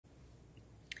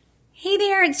Hey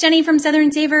there, it's Jenny from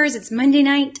Southern Savers. It's Monday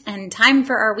night and time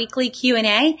for our weekly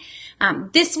Q&A.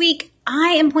 This week, I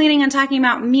am planning on talking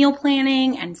about meal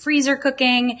planning and freezer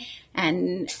cooking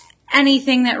and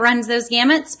anything that runs those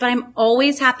gamuts, but I'm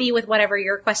always happy with whatever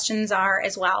your questions are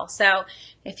as well. So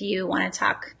if you want to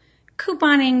talk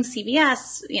couponing,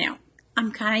 CVS,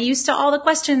 I'm kind of used to all the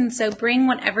questions, so bring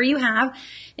whatever you have.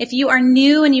 If you are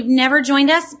new and you've never joined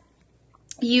us,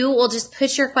 you will just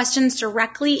put your questions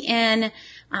directly in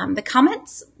the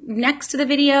comments next to the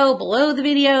video, below the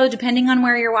video, depending on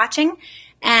where you're watching,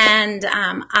 and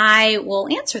I will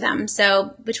answer them.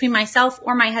 So between myself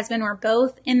or my husband, we're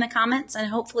both in the comments, and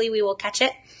hopefully we will catch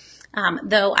it.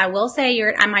 Though I will say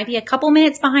I might be a couple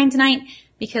minutes behind tonight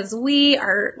because we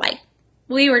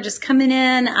were just coming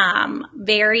in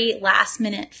very last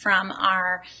minute from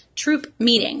our troop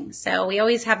meeting. So we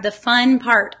always have the fun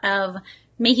part of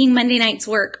making Monday nights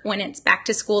work when it's back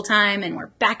to school time and we're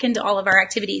back into all of our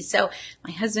activities. So my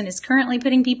husband is currently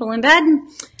putting people in bed,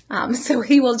 so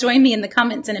he will join me in the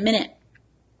comments in a minute.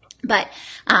 But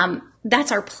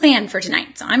that's our plan for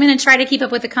tonight. So I'm going to try to keep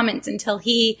up with the comments until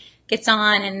he gets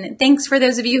on. And thanks for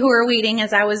those of you who are waiting,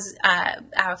 as I was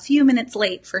a few minutes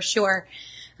late for sure.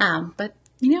 But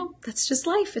that's just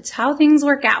life. It's how things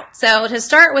work out. So to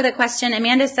start with a question,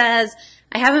 Amanda says,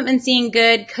 I haven't been seeing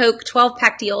good Coke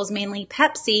 12-pack deals, mainly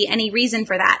Pepsi. Any reason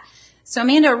for that? So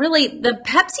Amanda, really, the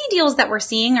Pepsi deals that we're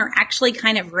seeing are actually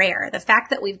kind of rare. The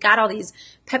fact that we've got all these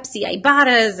Pepsi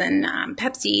Ibotta's and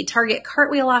Pepsi Target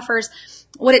cartwheel offers,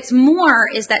 what it's more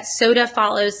is that soda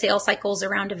follows sales cycles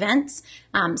around events.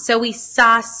 So we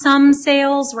saw some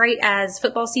sales right as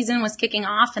football season was kicking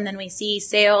off, and then we see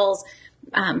sales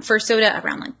for soda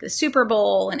around like the Super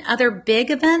Bowl and other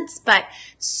big events, but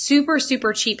super,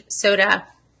 super cheap soda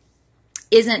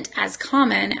isn't as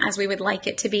common as we would like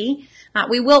it to be.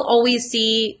 We will always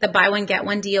see the buy one, get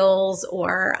one deals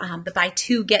or the buy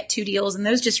two, get two deals, and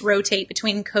those just rotate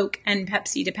between Coke and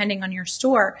Pepsi depending on your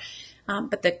store.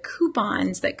 But the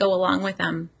coupons that go along with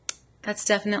them, that's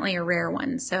definitely a rare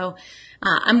one. So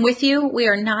I'm with you. We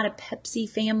are not a Pepsi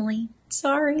family.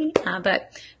 Sorry,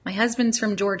 but my husband's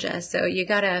from Georgia, so you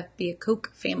gotta be a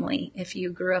Coke family if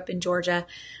you grew up in Georgia.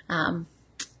 And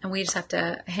we just have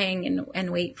to hang and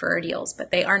wait for our deals, but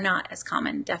they are not as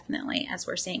common, definitely, as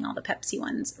we're seeing all the Pepsi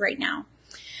ones right now.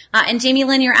 And Jamie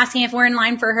Lynn, you're asking if we're in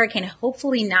line for a hurricane.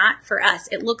 Hopefully not for us.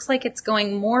 It looks like it's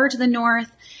going more to the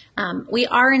north. We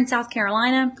are in South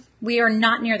Carolina. We are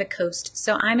not near the coast,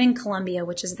 so I'm in Columbia,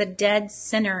 which is the dead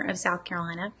center of South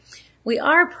Carolina. We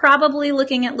are probably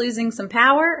looking at losing some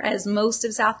power, as most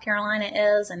of South Carolina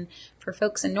is, and for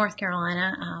folks in North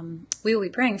Carolina, we will be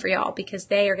praying for y'all because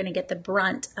they are going to get the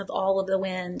brunt of all of the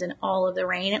wind and all of the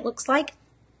rain, it looks like,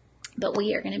 but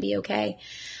we are going to be okay.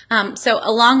 So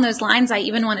along those lines, I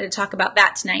even wanted to talk about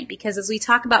that tonight because as we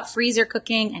talk about freezer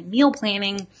cooking and meal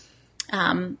planning,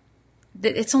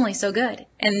 it's only so good.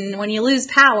 And when you lose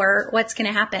power, what's going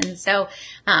to happen? So,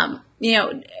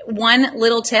 one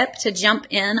little tip to jump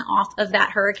in off of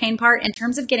that hurricane part in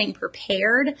terms of getting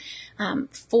prepared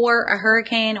for a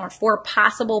hurricane or for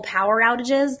possible power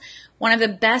outages, one of the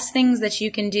best things that you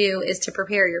can do is to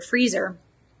prepare your freezer.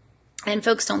 And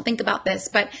folks don't think about this,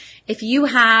 but if you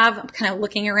have, I'm kind of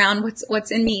looking around what's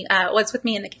with me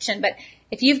in the kitchen, but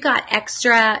if you've got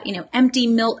extra, empty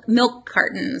milk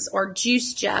cartons or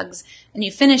juice jugs and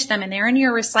you finish them and they're in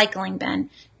your recycling bin,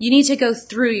 you need to go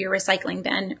through your recycling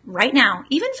bin right now.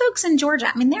 Even folks in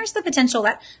Georgia, there's the potential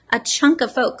that a chunk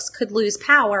of folks could lose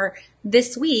power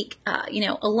this week,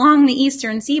 along the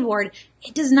eastern seaboard.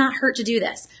 It does not hurt to do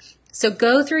this. So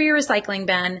go through your recycling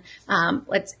bin.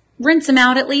 Let's rinse them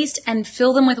out at least and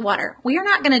fill them with water. We are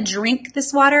not going to drink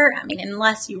this water,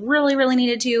 unless you really, really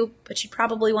needed to, but you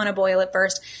probably want to boil it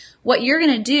first. What you're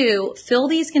going to do, fill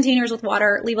these containers with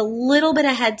water, leave a little bit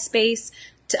of head space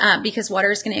because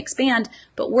water is going to expand,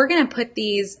 but we're going to put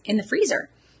these in the freezer.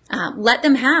 Let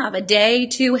them have a day,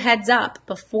 2 heads up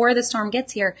before the storm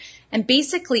gets here, and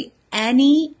basically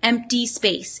any empty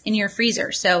space in your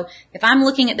freezer. So if I'm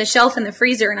looking at the shelf in the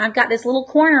freezer and I've got this little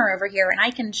corner over here and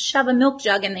I can shove a milk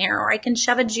jug in there or I can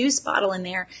shove a juice bottle in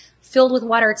there filled with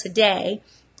water today,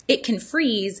 it can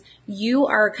freeze. You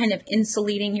are kind of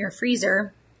insulating your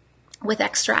freezer with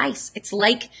extra ice. It's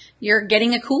like you're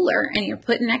getting a cooler and you're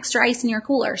putting extra ice in your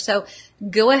cooler. So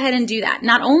go ahead and do that.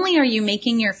 Not only are you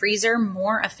making your freezer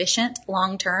more efficient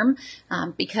long term,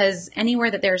 because anywhere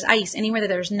that there's ice, anywhere that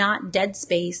there's not dead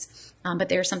space, but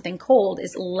there's something cold,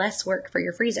 is less work for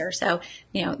your freezer. So,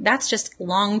 that's just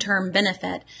long-term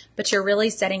benefit, but you're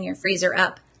really setting your freezer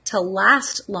up to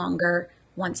last longer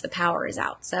once the power is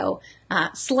out. So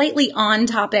slightly on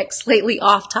topic, slightly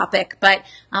off topic, but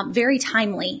very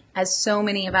timely, as so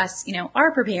many of us,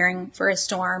 are preparing for a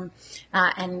storm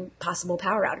and possible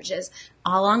power outages.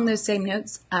 Along those same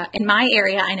notes, in my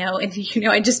area, I know, and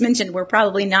I just mentioned we're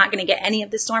probably not going to get any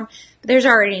of the storm, but there's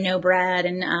already no bread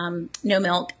and no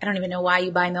milk. I don't even know why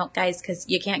you buy milk, guys, because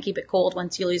you can't keep it cold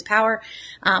once you lose power.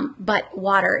 But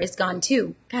water is gone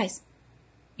too, guys.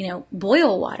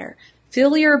 Boil water.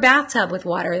 Fill your bathtub with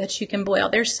water that you can boil.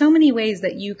 There's so many ways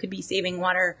that you could be saving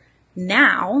water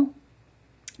now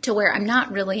to where I'm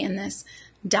not really in this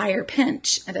dire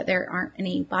pinch that there aren't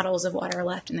any bottles of water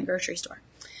left in the grocery store.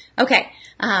 Okay.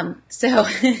 So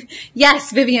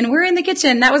yes, Vivian, we're in the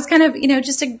kitchen. That was kind of,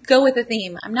 just to go with the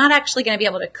theme. I'm not actually going to be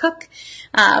able to cook,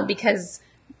 because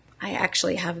I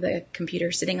actually have the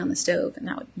computer sitting on the stove, and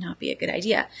that would not be a good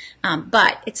idea.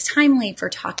 But it's timely for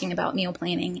talking about meal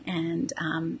planning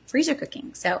and freezer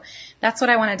cooking. So that's what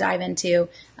I want to dive into.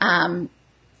 And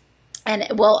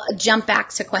we'll jump back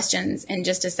to questions in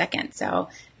just a second. So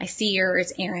I see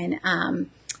yours, Erin,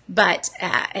 but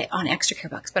on Extra Care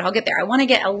Bucks, but I'll get there. I want to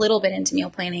get a little bit into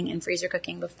meal planning and freezer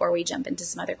cooking before we jump into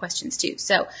some other questions too.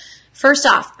 So first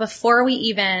off, before we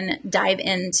even dive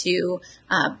into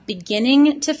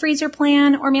beginning to freezer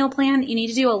plan or meal plan, you need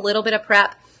to do a little bit of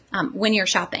prep when you're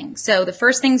shopping. So the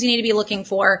first things you need to be looking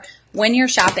for when you're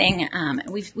shopping,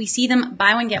 we see them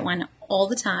buy one, get one all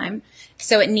the time.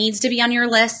 So it needs to be on your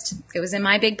list. It was in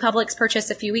my big Publix purchase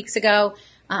a few weeks ago.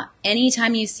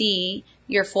 Anytime you see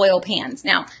your foil pans.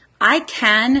 Now, I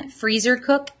can freezer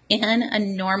cook in a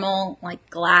normal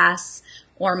glass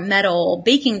or metal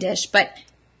baking dish, but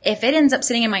if it ends up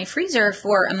sitting in my freezer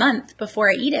for a month before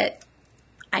I eat it,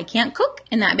 I can't cook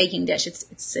in that baking dish. It's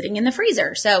sitting in the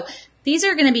freezer. So these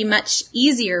are going to be much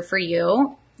easier for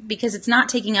you because it's not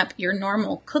taking up your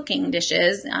normal cooking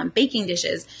dishes, baking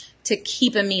dishes, to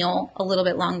keep a meal a little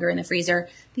bit longer in the freezer.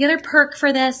 The other perk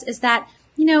for this is that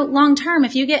long term,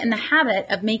 if you get in the habit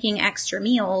of making extra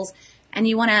meals and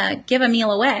you want to give a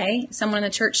meal away, someone in the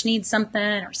church needs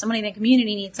something or somebody in the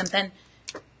community needs something,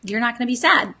 you're not going to be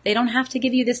sad. They don't have to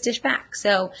give you this dish back.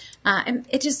 So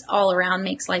it just all around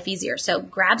makes life easier. So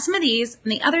grab some of these.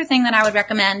 And the other thing that I would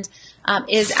recommend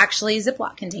is actually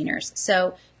Ziploc containers.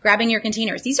 So grabbing your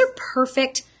containers. These are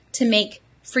perfect to make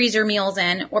freezer meals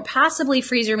in, or possibly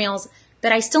freezer meals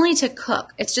that I still need to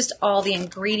cook. It's just all the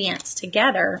ingredients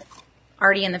together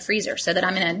already in the freezer, so that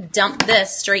I'm going to dump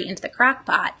this straight into the crock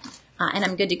pot and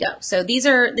I'm good to go. So this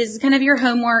is kind of your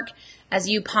homework as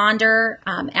you ponder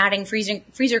adding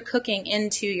freezer cooking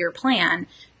into your plan,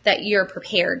 that you're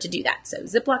prepared to do that. So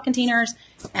Ziploc containers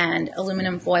and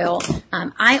aluminum foil.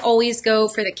 I always go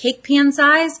for the cake pan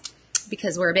size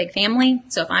because we're a big family.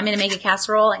 So if I'm going to make a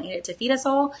casserole, I need it to feed us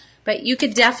all. But you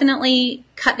could definitely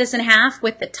cut this in half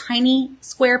with the tiny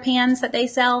square pans that they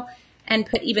sell, and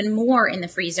put even more in the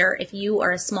freezer if you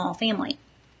are a small family.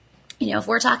 If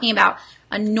we're talking about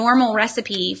a normal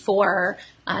recipe for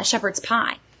shepherd's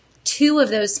pie, 2 of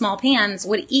those small pans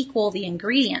would equal the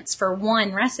ingredients for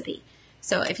one recipe.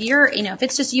 So if if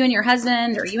it's just you and your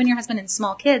husband, or you and your husband and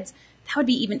small kids, that would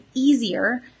be even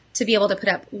easier to be able to put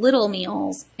up little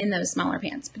meals in those smaller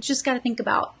pans. But you just got to think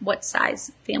about what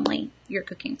size family you're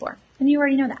cooking for. And you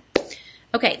already know that.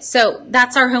 Okay, so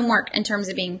that's our homework in terms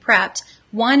of being prepped.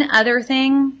 One other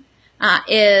thing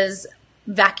is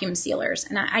vacuum sealers.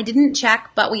 And I didn't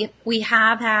check, but we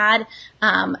have had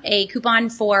a coupon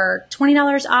for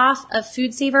 $20 off of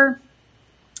Food Saver.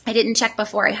 I didn't check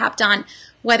before I hopped on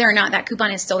whether or not that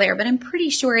coupon is still there, but I'm pretty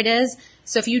sure it is.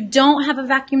 So if you don't have a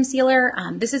vacuum sealer,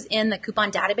 this is in the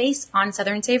coupon database on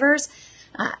Southern Savers.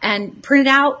 And print it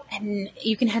out, and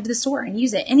you can head to the store and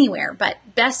use it anywhere. But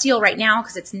best deal right now,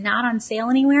 because it's not on sale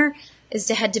anywhere, is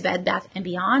to head to Bed Bath &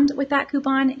 Beyond with that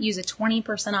coupon. Use a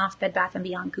 20% off Bed Bath &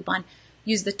 Beyond coupon.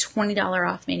 Use the $20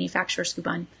 off manufacturer's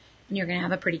coupon, and you're going to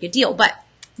have a pretty good deal. But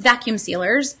vacuum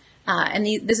sealers, and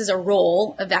this is a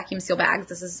roll of vacuum seal bags.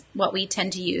 This is what we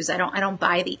tend to use. I don't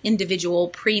buy the individual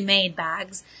pre-made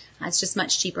bags. It's just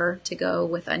much cheaper to go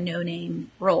with a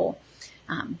no-name roll.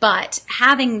 But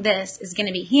having this is going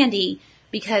to be handy,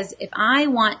 because if I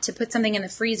want to put something in the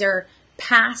freezer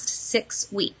past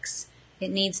 6 weeks, it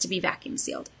needs to be vacuum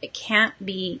sealed. It can't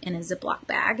be in a Ziploc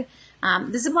bag.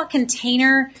 The Ziploc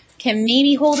container can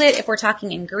maybe hold it if we're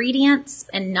talking ingredients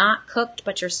and not cooked,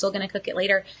 but you're still going to cook it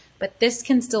later. But this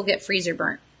can still get freezer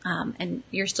burnt, and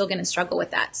you're still going to struggle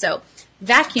with that. So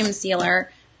vacuum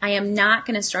sealer, I am not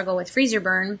going to struggle with freezer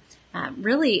burn.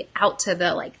 Really out to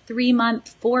the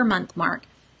 3-month, 4-month mark,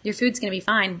 your food's going to be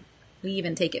fine. We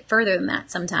even take it further than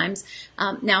that sometimes.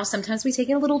 Now, sometimes we take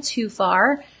it a little too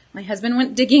far, My husband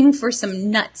went digging for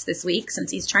some nuts this week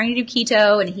since he's trying to do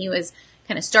keto and he was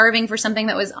kind of starving for something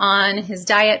that was on his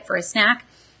diet for a snack.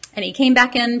 And he came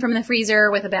back in from the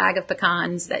freezer with a bag of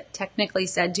pecans that technically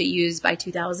said to use by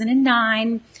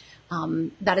 2009.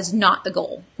 That is not the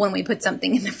goal when we put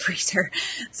something in the freezer.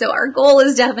 So our goal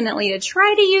is definitely to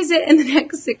try to use it in the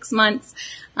next 6 months.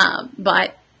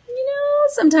 But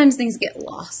sometimes things get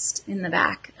lost in the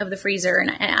back of the freezer,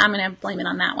 and I'm going to blame it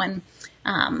on that one.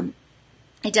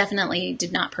 I definitely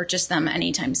did not purchase them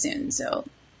anytime soon, so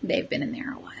they've been in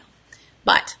there a while.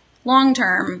 But long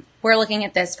term, we're looking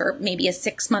at this for maybe a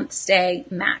 6-month stay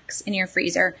max in your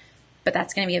freezer, but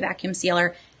that's going to be a vacuum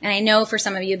sealer. And I know for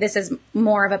some of you, this is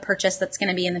more of a purchase that's going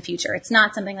to be in the future. It's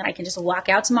not something that I can just walk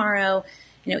out tomorrow.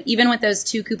 Even with those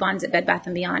 2 coupons at Bed Bath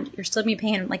 & Beyond, you're still going to be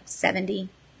paying like $70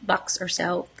 or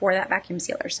so for that vacuum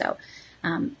sealer. So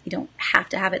you don't have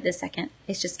to have it this second.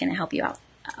 It's just going to help you out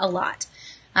a lot.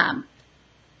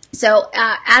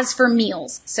 As for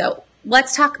meals, so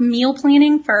let's talk meal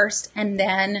planning first and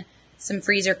then some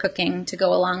freezer cooking to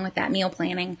go along with that meal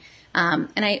planning. And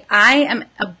I am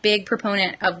a big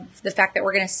proponent of the fact that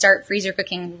we're going to start freezer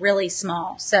cooking really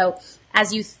small. So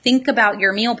as you think about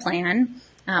your meal plan,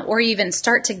 or even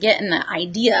start to get in the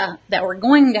idea that we're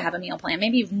going to have a meal plan,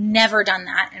 maybe you've never done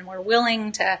that and we're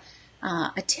willing to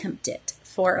attempt it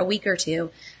for a week or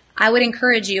two, I would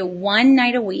encourage you 1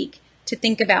 night a week to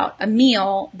think about a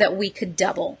meal that we could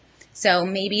double. So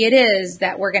maybe it is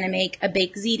that we're going to make a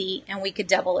baked ziti and we could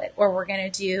double it, or we're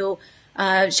going to do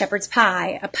shepherd's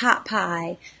pie, a pot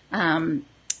pie.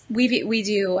 We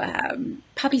do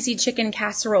poppy seed chicken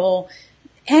casserole.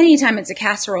 Anytime it's a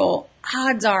casserole,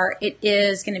 odds are it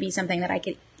is going to be something that I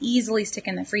could easily stick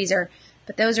in the freezer.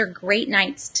 But those are great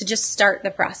nights to just start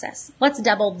the process. Let's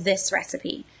double this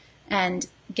recipe and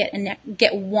get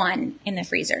 1 in the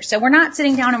freezer. So we're not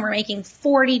sitting down and we're making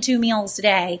 42 meals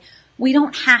today. We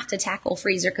don't have to tackle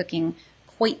freezer cooking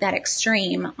quite that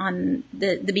extreme on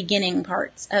the beginning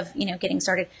parts of, getting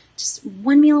started. Just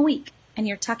 1 meal a week, and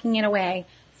you're tucking it away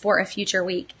for a future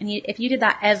week. And if you did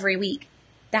that every week,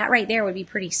 that right there would be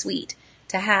pretty sweet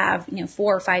to have,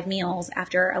 4 or 5 meals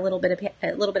after a little bit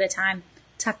of time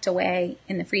tucked away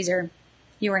in the freezer.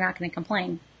 You are not going to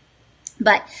complain.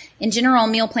 But in general,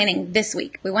 meal planning this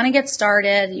week, we want to get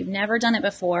started. You've never done it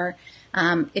before.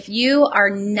 If you are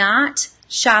not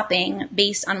shopping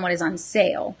based on what is on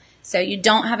sale, so you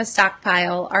don't have a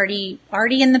stockpile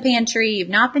already in the pantry, you've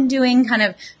not been doing kind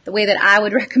of the way that I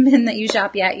would recommend that you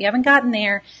shop yet, you haven't gotten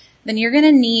there, then you're going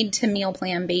to need to meal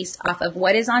plan based off of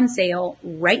what is on sale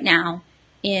right now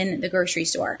in the grocery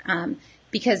store.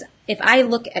 Because if I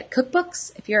look at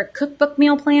cookbooks, if you're a cookbook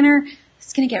meal planner,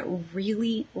 it's going to get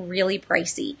really, really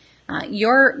pricey.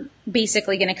 You're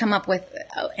basically going to come up with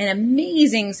an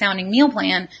amazing sounding meal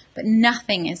plan, but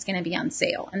nothing is going to be on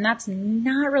sale. And that's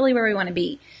not really where we want to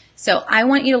be. So I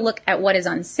want you to look at what is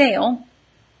on sale,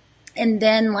 and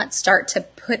then let's start to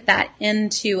put that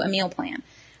into a meal plan.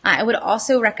 I would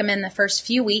also recommend the first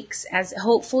few weeks, as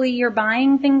hopefully you're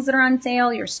buying things that are on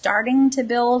sale, you're starting to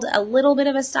build a little bit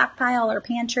of a stockpile or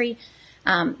pantry,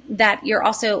 that you're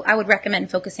also, I would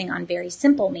recommend focusing on very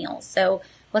simple meals. So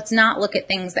let's not look at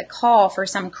things that call for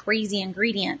some crazy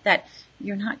ingredient that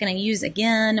you're not going to use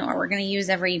again, or we're going to use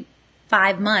every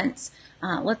 5 months.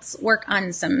 Let's work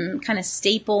on some kind of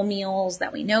staple meals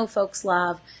that we know folks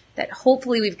love, that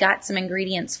hopefully we've got some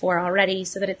ingredients for already,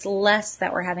 so that it's less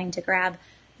that we're having to grab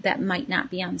that might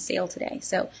not be on sale today.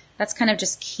 So that's kind of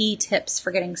just key tips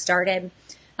for getting started.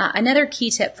 Another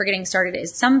key tip for getting started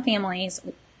is some families,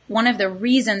 one of the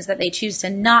reasons that they choose to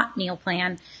not meal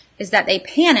plan is that they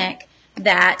panic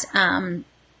that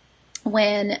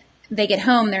when they get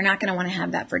home, they're not going to want to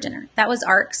have that for dinner. That was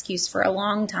our excuse for a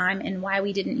long time and why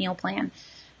we didn't meal plan,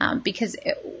 because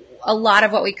a lot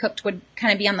of what we cooked would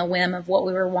kind of be on the whim of what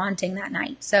we were wanting that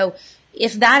night. So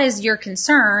if that is your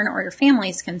concern or your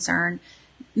family's concern,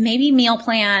 maybe meal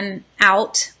plan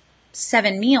out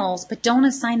 7 meals, but don't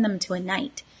assign them to a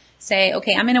night. Say,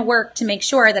 okay, I'm going to work to make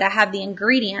sure that I have the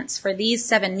ingredients for these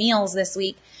 7 meals this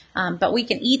week, but we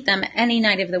can eat them any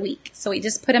night of the week. So we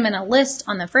just put them in a list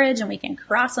on the fridge and we can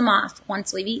cross them off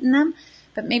once we've eaten them.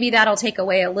 But maybe that'll take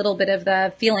away a little bit of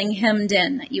the feeling hemmed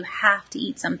in that you have to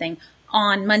eat something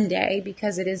on Monday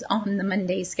because it is on the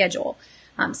Monday schedule.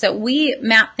 So we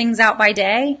map things out by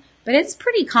day, but it's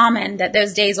pretty common that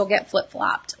those days will get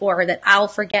flip-flopped, or that I'll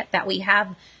forget that we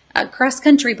have a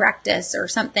cross-country practice or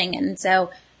something. And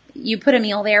so you put a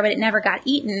meal there, but it never got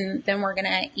eaten, then we're going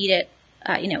to eat it,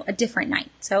 a different night.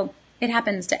 So it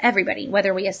happens to everybody,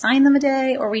 whether we assign them a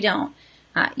day or we don't.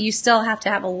 You still have to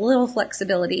have a little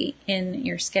flexibility in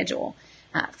your schedule,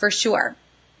 for sure.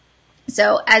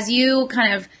 So as you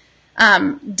kind of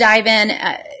dive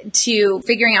in to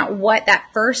figuring out what that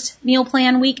first meal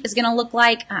plan week is going to look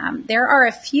like. There are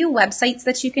a few websites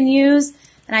that you can use,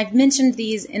 and I've mentioned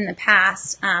these in the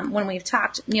past when we've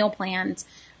talked meal plans.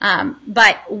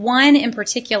 But one in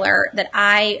particular that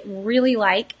I really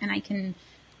like, and I can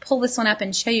pull this one up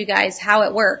and show you guys how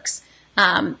it works,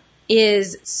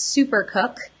 is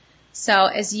Supercook. So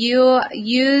as you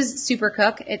use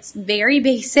Supercook, it's very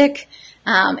basic.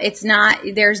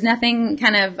 There's nothing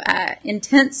kind of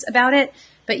intense about it,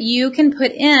 but you can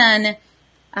put in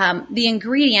the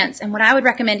ingredients. And what I would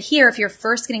recommend here, if you're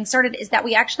first getting started, is that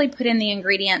we actually put in the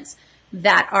ingredients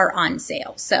that are on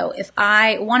sale. So if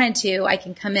I wanted to, I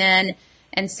can come in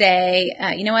and say,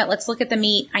 you know what, let's look at the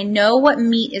meat. I know what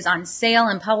meat is on sale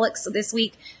in Publix this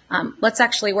week. Let's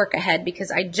actually work ahead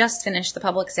because I just finished the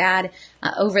Publix ad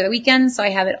over the weekend, so I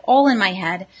have it all in my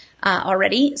head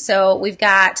already. So we've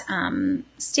got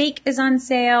steak is on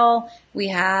sale. We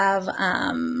have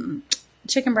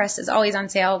chicken breast is always on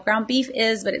sale. Ground beef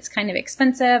is, but it's kind of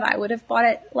expensive. I would have bought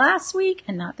it last week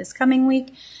and not this coming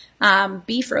week.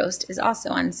 Beef roast is also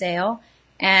on sale.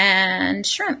 And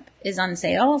shrimp is on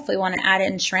sale if we want to add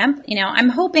in shrimp. You know, I'm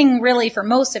hoping really for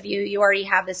most of you, you already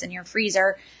have this in your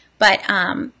freezer, but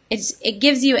it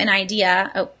gives you an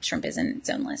idea. Oh, shrimp is in its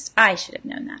own list. I should have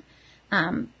known that.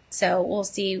 So we'll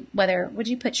see would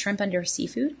you put shrimp under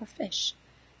seafood or fish?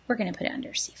 We're going to put it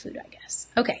under seafood, I guess.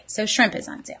 Okay, so shrimp is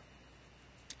on sale.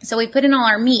 So we put in all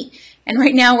our meat, and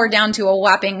right now we're down to a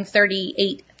whopping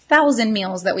 38,000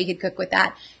 meals that we could cook with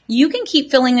that. You can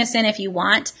keep filling this in if you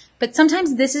want, but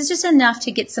sometimes this is just enough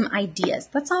to get some ideas.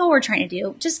 That's all we're trying to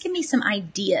do. Just give me some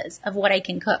ideas of what I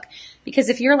can cook. Because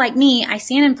if you're like me, I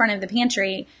stand in front of the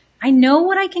pantry. I know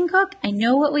what I can cook. I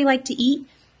know what we like to eat,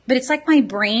 but it's like my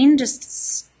brain just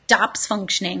stops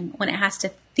functioning when it has to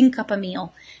think up a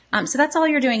meal. So that's all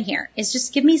you're doing here is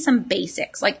just give me some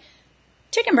basics like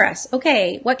chicken breast.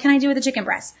 Okay, what can I do with the chicken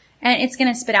breast? And it's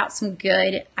going to spit out some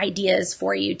good ideas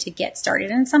for you to get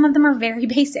started. And some of them are very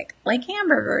basic, like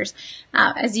hamburgers,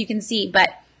 as you can see.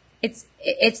 But it's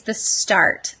the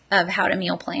start of how to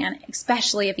meal plan,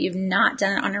 especially if you've not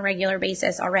done it on a regular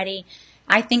basis already.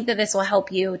 I think that this will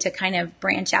help you to kind of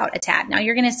branch out a tad. Now,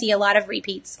 you're going to see a lot of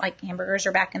repeats, like hamburgers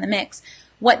are back in the mix.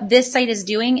 What this site is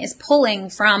doing is pulling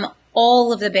from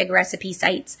all of the big recipe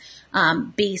sites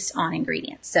based on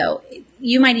ingredients. So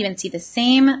you might even see the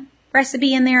same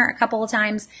recipe in there a couple of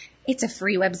times. It's a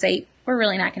free website. We're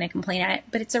really not going to complain at it,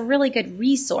 but it's a really good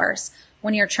resource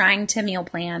when you're trying to meal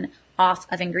plan off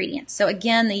of ingredients. So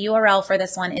again, the URL for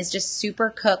this one is just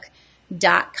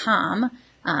supercook.com.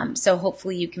 So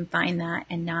hopefully you can find that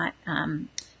and not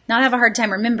have a hard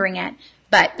time remembering it.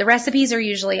 But the recipes are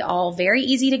usually all very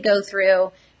easy to go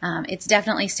through. It's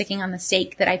definitely sticking on the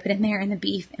steak that I put in there and the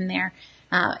beef in there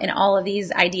and all of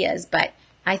these ideas. But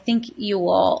I think you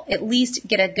will at least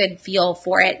get a good feel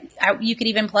for it. You could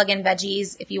even plug in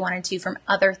veggies if you wanted to from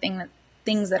other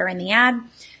things that are in the ad.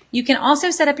 You can also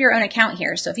set up your own account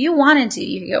here. So if you wanted to,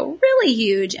 you could go really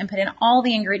huge and put in all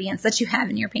the ingredients that you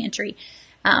have in your pantry.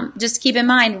 Just keep in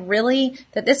mind, really,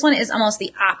 that this one is almost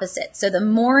the opposite. So the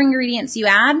more ingredients you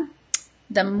add,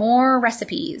 the more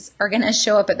recipes are going to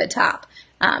show up at the top.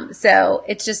 So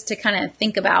it's just to kind of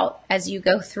think about as you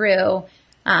go through.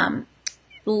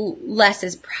 Less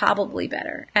is probably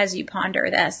better as you ponder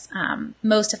this.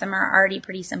 Most of them are already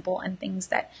pretty simple and things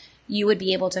that you would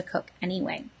be able to cook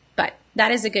anyway. But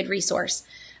that is a good resource.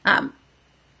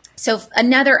 So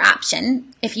another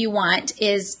option, if you want,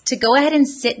 is to go ahead and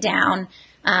sit down.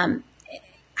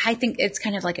 I think it's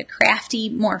kind of like a crafty,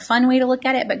 more fun way to look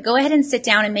at it, but go ahead and sit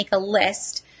down and make a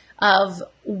list of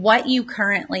what you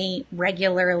currently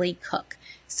regularly cook.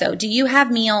 So do you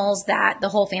have meals that the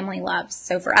whole family loves?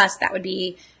 So for us, that would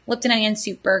be Lipton onion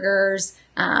soup burgers.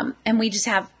 And we just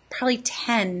have probably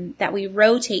 10 that we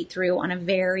rotate through on a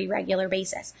very regular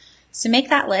basis. So make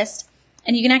that list,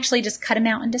 and you can actually just cut them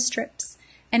out into strips.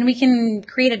 And we can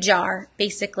create a jar,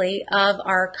 basically, of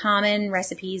our common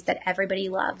recipes that everybody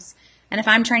loves. And if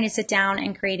I'm trying to sit down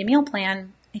and create a meal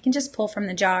plan, I can just pull from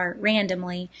the jar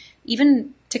randomly,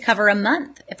 even to cover a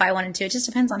month if I wanted to. It just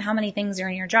depends on how many things are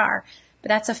in your jar. But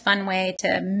that's a fun way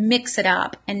to mix it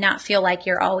up and not feel like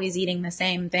you're always eating the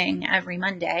same thing every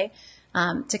Monday,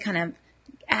 to kind of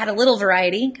add a little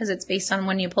variety because it's based on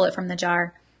when you pull it from the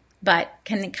jar, but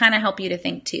can kind of help you to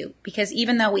think too. Because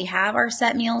even though we have our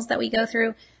set meals that we go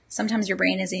through, sometimes your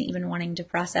brain isn't even wanting to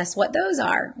process what those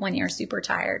are when you're super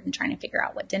tired and trying to figure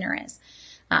out what dinner is.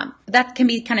 That can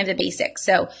be kind of the basics.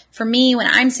 So for me, when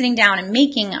I'm sitting down and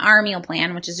making our meal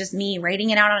plan, which is just me writing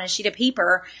it out on a sheet of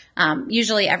paper,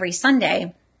 usually every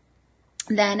Sunday,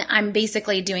 then I'm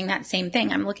basically doing that same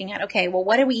thing. I'm looking at, okay, well,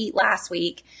 what did we eat last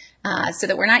week? so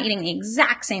that we're not eating the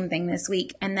exact same thing this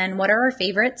week. And then what are our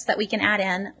favorites that we can add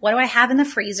in? What do I have in the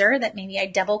freezer that maybe I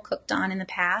double cooked on in the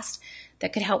past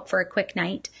that could help for a quick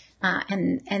night?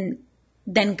 And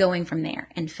then going from there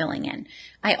and filling in.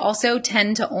 I also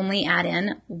tend to only add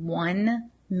in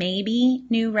one, maybe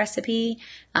new recipe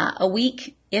a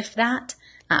week, if that.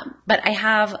 But I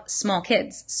have small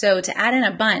kids. So to add in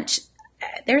a bunch,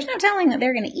 there's no telling that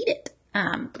they're going to eat it.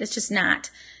 It's just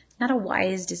not a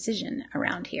wise decision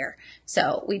around here.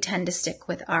 So we tend to stick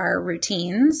with our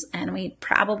routines, and we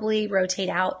probably rotate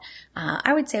out.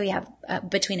 I would say we have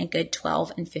between a good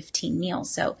 12 and 15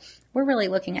 meals. So we're really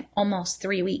looking at almost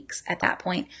 3 weeks at that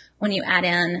point. When you add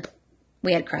in,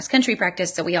 we had cross country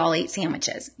practice, so we all ate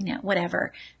sandwiches,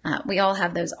 whatever. We all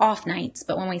have those off nights,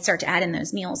 but when we start to add in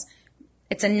those meals,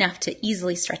 it's enough to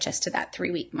easily stretch us to that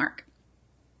 3-week mark.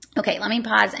 Okay, let me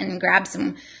pause and grab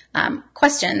some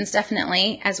questions,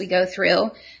 definitely, as we go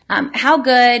through. How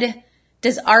good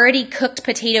does already cooked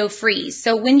potato freeze?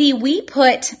 So, Wendy, we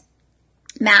put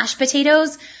mashed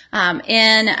potatoes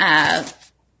in,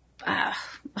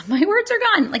 my words are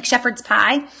gone, like shepherd's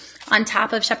pie, on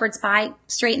top of shepherd's pie,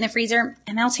 straight in the freezer,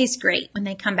 and they'll taste great when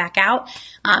they come back out.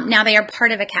 Now they are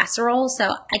part of a casserole,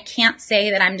 so I can't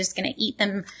say that I'm just going to eat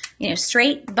them,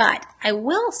 straight, but I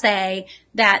will say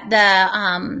that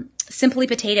the Simply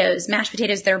potatoes, mashed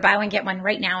potatoes, they're buy one, get one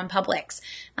right now in Publix.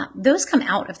 Those come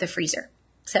out of the freezer.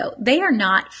 So they are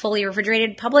not fully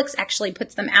refrigerated. Publix actually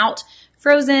puts them out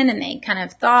frozen and they kind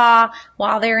of thaw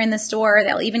while they're in the store.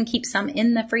 They'll even keep some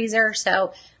in the freezer.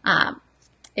 So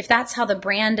if that's how the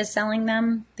brand is selling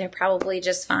them, they're probably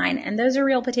just fine. And those are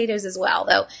real potatoes as well,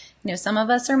 though. Some of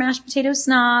us are mashed potato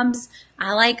snobs.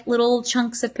 I like little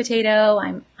chunks of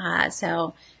potato.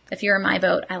 So if you're in my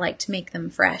boat, I like to make them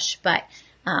fresh, but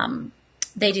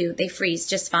they freeze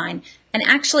just fine. And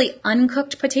actually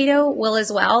uncooked potato will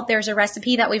as well. There's a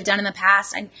recipe that we've done in the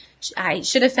past. I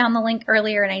should have found the link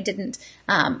earlier and I didn't.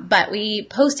 But we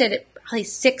posted probably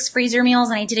 6 freezer meals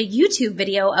and I did a YouTube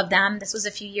video of them. This was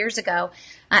a few years ago.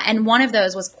 And one of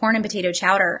those was corn and potato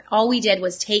chowder. All we did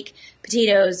was take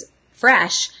potatoes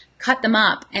fresh, cut them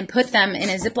up and put them in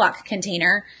a Ziploc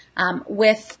container,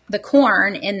 with the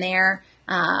corn in there,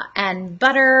 and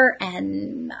butter,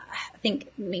 and I think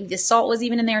maybe the salt was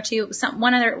even in there too.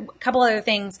 Couple other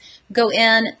things go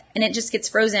in, and it just gets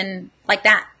frozen like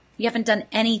that. You haven't done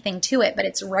anything to it, but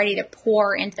it's ready to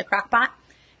pour into the crock pot.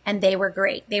 And they were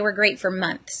great. They were great for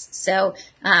months. So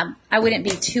I wouldn't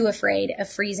be too afraid of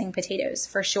freezing potatoes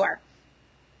for sure.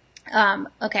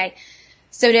 Okay.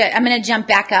 So I'm going to jump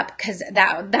back up because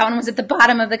that one was at the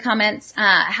bottom of the comments.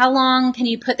 How long can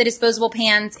you put the disposable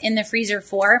pans in the freezer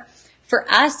for? For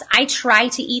us, I try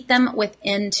to eat them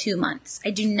within 2 months. I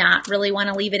do not really want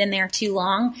to leave it in there too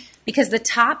long because the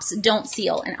tops don't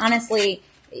seal. And honestly,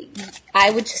 I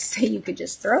would just say you could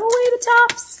just throw away the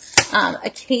tops.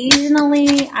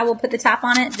 Occasionally, I will put the top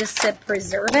on it just to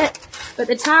preserve it. But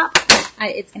the top,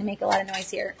 it's going to make a lot of noise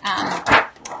here.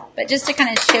 But just to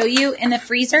kind of show you in the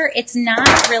freezer, it's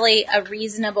not really a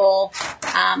reasonable,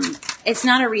 it's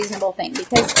not a reasonable thing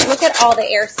because look at all the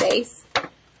air space.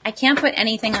 I can't put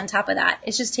anything on top of that.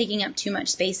 It's just taking up too much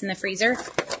space in the freezer.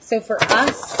 So for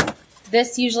us,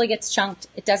 this usually gets chunked.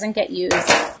 It doesn't get used.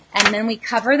 And then we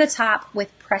cover the top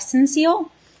with press and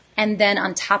seal. And then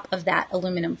on top of that,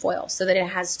 aluminum foil so that it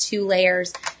has 2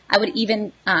 layers. I would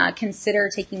even consider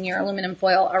taking your aluminum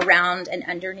foil around and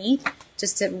underneath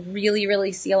just to really,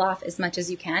 really seal off as much as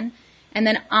you can. And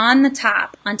then on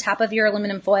top of your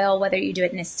aluminum foil, whether you do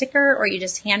it in a sticker or you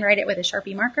just handwrite it with a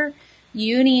Sharpie marker,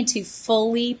 you need to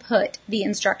fully put the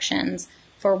instructions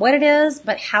for what it is,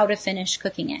 but how to finish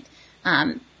cooking it.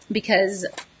 Because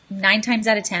 9 times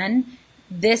out of 10,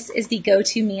 this is the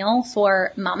go-to meal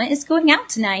for mama is going out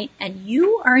tonight and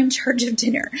you are in charge of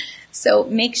dinner. So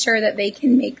make sure that they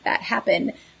can make that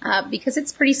happen because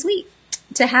it's pretty sweet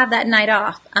to have that night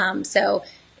off. So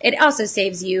it also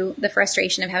saves you the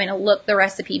frustration of having to look the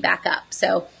recipe back up.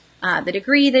 So the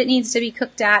degree that it needs to be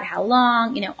cooked at, how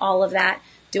long, all of that.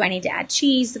 Do I need to add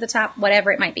cheese to the top? Whatever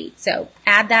it might be. So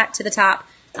add that to the top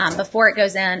before it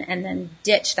goes in and then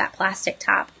ditch that plastic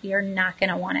top. You're not going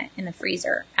to want it in the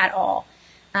freezer at all.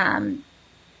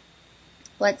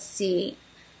 Let's see.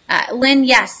 Lynn,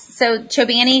 yes. So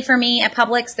Chobani for me at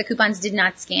Publix, the coupons did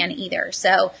not scan either.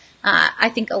 So I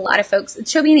think a lot of folks,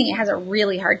 Chobani has a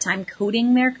really hard time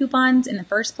coding their coupons in the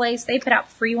first place. They put out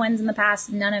free ones in the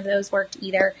past. None of those worked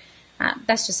either.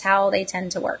 That's just how they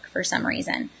tend to work for some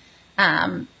reason.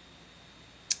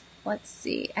 Let's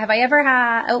see. Have I ever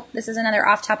had, this is another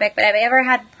off topic, but have I ever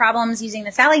had problems using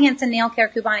the Sally Hansen nail care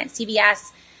coupon at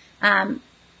CVS?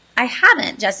 I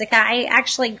haven't, Jessica. I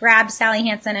actually grabbed Sally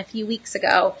Hansen a few weeks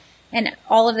ago and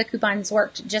all of the coupons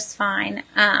worked just fine.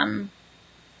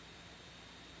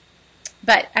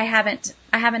 But I haven't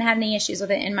had any issues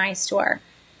with it in my store.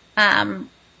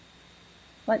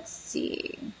 Let's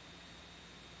see.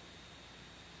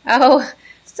 Oh,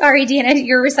 sorry, Deanna,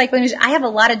 your recycling. I have a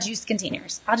lot of juice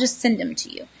containers. I'll just send them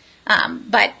to you.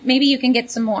 But maybe you can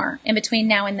get some more in between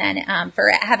now and then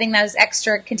for having those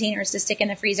extra containers to stick in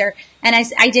the freezer. And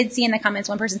I did see in the comments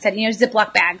one person said,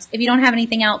 Ziploc bags. If you don't have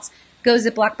anything else, go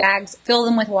Ziploc bags, fill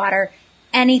them with water,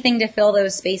 anything to fill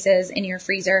those spaces in your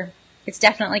freezer. It's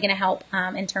definitely going to help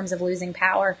in terms of losing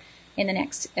power in the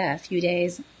next few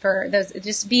days. For those,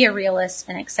 just be a realist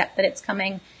and accept that it's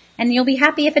coming. And you'll be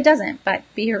happy if it doesn't, but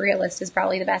be a realist is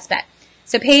probably the best bet.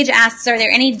 So Paige asks, are there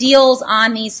any deals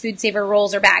on these Food Saver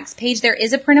rolls or bags? Paige, there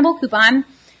is a printable coupon.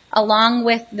 Along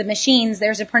with the machines,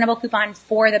 there's a printable coupon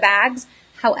for the bags.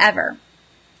 However,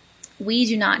 we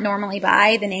do not normally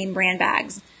buy the name brand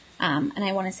bags. And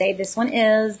I want to say this one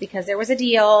is because there was a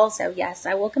deal. So yes,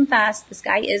 I will confess this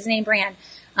guy is name brand.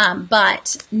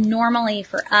 But normally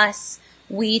for us,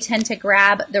 we tend to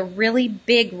grab the really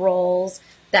big rolls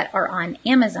that are on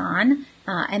Amazon,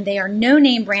 and they are no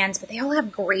name brands, but they all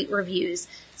have great reviews.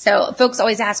 So folks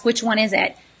always ask, which one is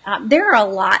it? There are a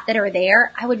lot that are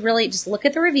there. I would really just look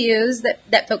at the reviews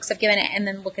that folks have given it and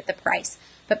then look at the price.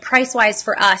 But price-wise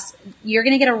for us, you're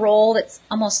going to get a roll that's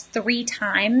almost 3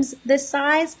 times this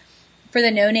size for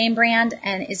the no name brand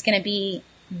and is going to be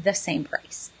the same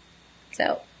price.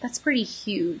 So that's pretty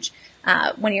huge.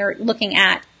 When you're looking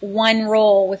at one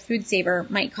roll with Food Saver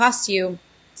might cost you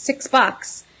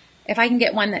 $6. If I can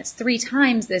get one that's 3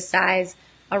 times this size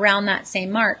around that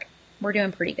same mark, we're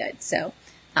doing pretty good. So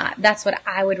that's what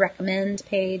I would recommend,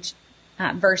 Paige,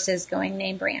 versus going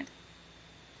name brand.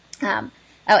 And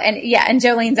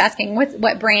Jolene's asking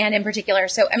what brand in particular.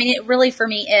 So, I mean, it really for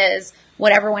me is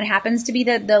whatever one happens to be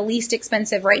the least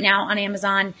expensive right now on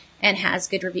Amazon and has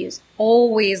good reviews.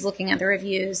 Always looking at the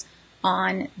reviews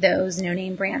on those no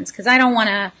name brands because I don't want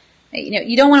to,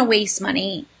 you don't want to waste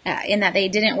money in that they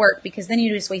didn't work because then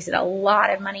you just wasted a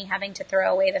lot of money having to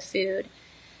throw away the food.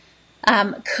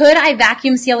 Could I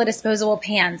vacuum seal the disposable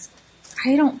pans?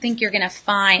 I don't think you're going to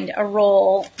find a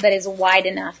roll that is wide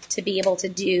enough to be able to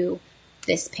do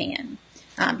this pan.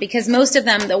 Because most of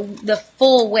them, the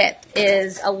full width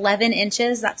is 11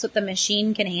 inches. That's what the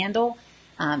machine can handle.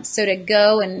 So to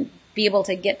go and be able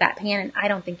to get that pan, I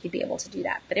don't think you'd be able to do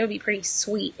that. But it would be pretty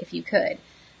sweet if you could.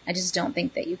 I just don't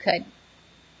think that you could.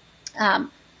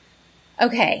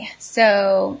 Okay,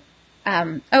 so,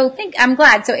 I'm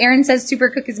glad. So Erin says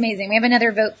Supercook is amazing. We have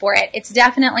another vote for it. It's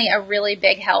definitely a really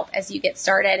big help as you get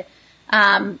started.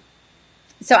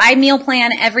 So I meal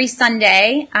plan every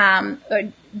Sunday.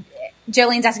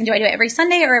 Jolene's asking, do I do it every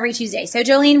Sunday or every Tuesday? So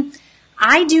Jolene,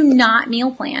 I do not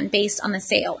meal plan based on the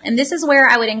sale. And this is where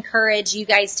I would encourage you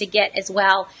guys to get as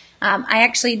well. I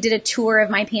actually did a tour of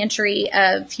my pantry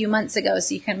a few months ago,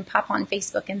 so you can pop on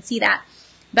Facebook and see that.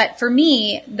 But for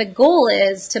me, the goal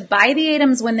is to buy the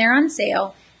items when they're on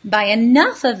sale, buy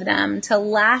enough of them to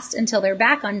last until they're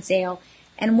back on sale.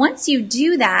 And once you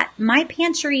do that, my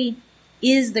pantry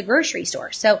is the grocery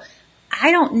store. So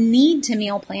I don't need to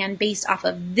meal plan based off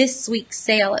of this week's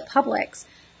sale at Publix.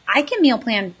 I can meal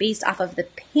plan based off of the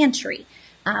pantry.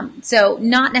 So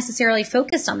not necessarily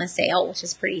focused on the sale, which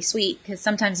is pretty sweet because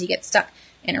sometimes you get stuck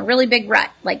in a really big rut.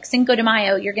 Like Cinco de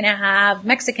Mayo, you're going to have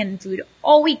Mexican food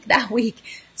all week that week.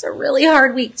 It's a really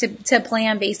hard week to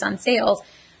plan based on sales.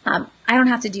 I don't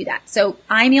have to do that. So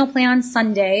I meal plan on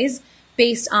Sundays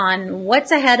based on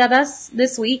what's ahead of us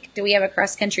this week. Do we have a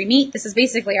cross-country meet? This is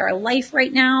basically our life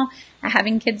right now,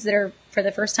 having kids that are for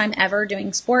the first time ever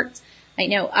doing sports. I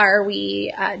know,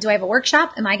 do I have a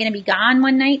workshop? Am I going to be gone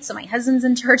one night? So my husband's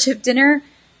in charge of dinner.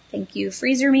 Thank you,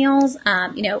 freezer meals.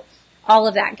 All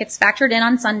of that gets factored in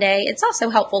on Sunday. It's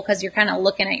also helpful because you're kind of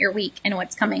looking at your week and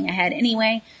what's coming ahead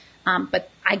anyway. But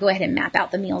I go ahead and map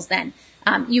out the meals then.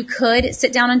 You could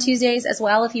sit down on Tuesdays as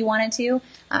well if you wanted to.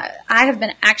 I have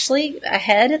been actually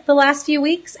ahead the last few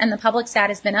weeks and the Publix ad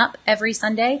has been up every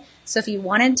Sunday. So if you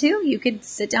wanted to, you could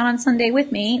sit down on Sunday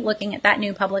with me looking at that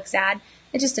new Publix ad.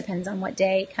 It just depends on what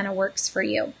day kind of works for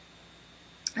you.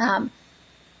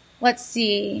 Let's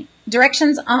see.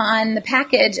 Directions on the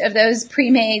package of those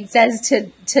pre-made says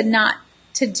to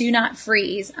do not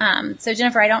freeze. So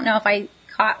Jennifer, I don't know if I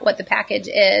caught what the package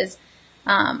is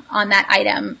on that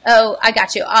item. Oh, I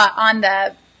got you. On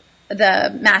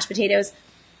the mashed potatoes,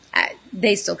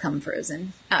 they still come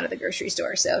frozen out of the grocery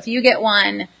store. So if you get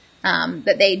one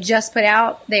that they just put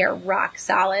out, they are rock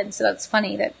solid. So that's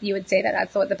funny that you would say that.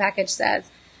 That's what the package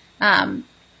says.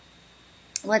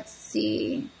 Let's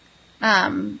see.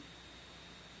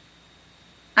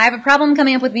 I have a problem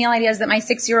coming up with meal ideas that my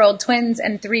 6-year-old twins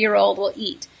and 3-year-old will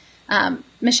eat.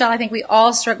 Michelle, I think we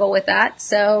all struggle with that.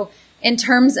 So in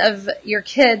terms of your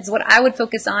kids, what I would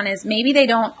focus on is maybe they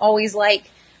don't always like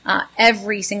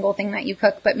every single thing that you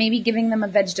cook, but maybe giving them a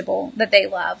vegetable that they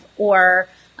love, or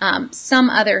some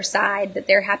other side that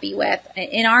they're happy with.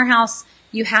 In our house,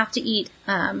 you have to eat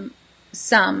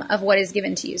some of what is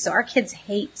given to you. So our kids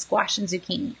hate squash and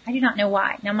zucchini. I do not know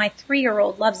why. Now my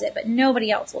 3-year-old loves it, but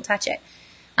nobody else will touch it.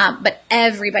 But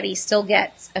everybody still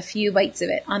gets a few bites of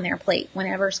it on their plate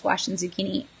whenever squash and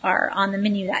zucchini are on the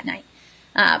menu that night.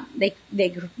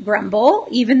 They grumble,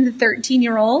 even the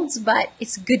 13-year-olds, but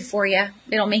it's good for you.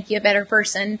 It'll make you a better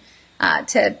person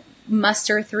to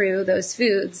muster through those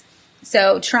foods.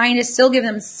 So trying to still give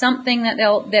them something that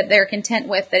they're content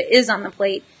with that is on the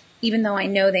plate, even though I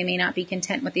know they may not be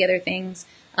content with the other things,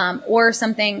 or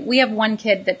something. We have one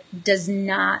kid that does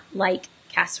not like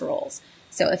casseroles.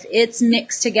 So if it's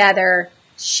mixed together,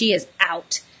 she is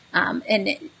out.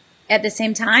 And at the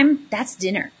same time, that's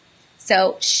dinner.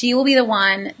 So she will be the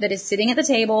one that is sitting at the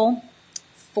table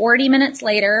 40 minutes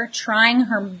later, trying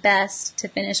her best to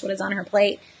finish what is on her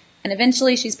plate. And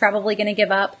eventually she's probably going to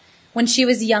give up. When she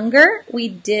was younger, we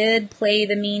did play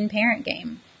the mean parent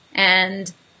game.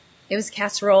 And it was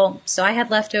casserole. So I had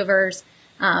leftovers.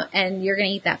 And you're going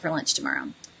to eat that for lunch tomorrow.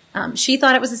 She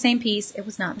thought it was the same piece. It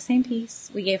was not the same piece.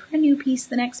 We gave her a new piece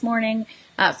the next morning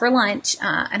for lunch,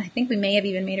 and I think we may have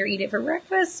even made her eat it for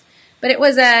breakfast. But it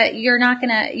was you're not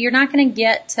gonna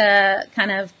get to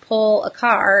kind of pull a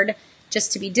card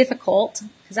just to be difficult,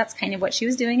 because that's kind of what she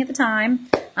was doing at the time,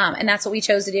 and that's what we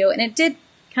chose to do. And it did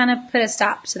kind of put a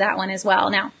stop to that one as well.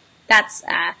 Now that's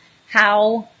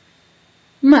how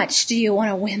much do you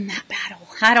want to win that battle?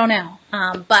 I don't know.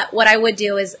 But what I would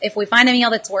do is, if we find a meal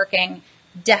that's working,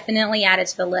 definitely add it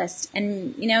to the list,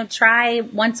 and, try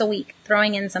once a week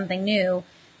throwing in something new,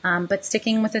 but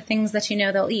sticking with the things that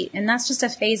they'll eat. And that's just a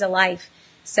phase of life.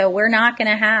 So we're not going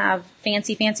to have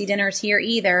fancy dinners here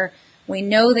either. We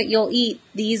know that you'll eat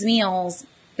these meals.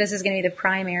 This is going to be the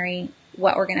primary,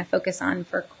 what we're going to focus on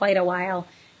for quite a while,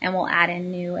 and we'll add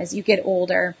in new as you get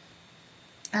older.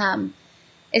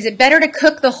 Is it better to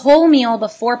cook the whole meal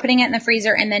before putting it in the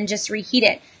freezer and then just reheat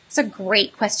it? It's a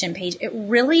great question, Paige. It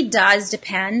really does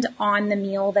depend on the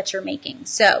meal that you're making.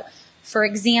 So, for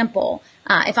example,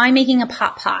 if I'm making a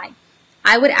pot pie,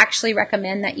 I would actually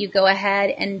recommend that you go ahead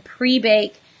and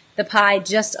pre-bake the pie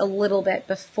just a little bit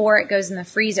before it goes in the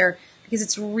freezer, because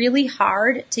it's really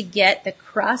hard to get the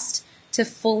crust to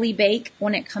fully bake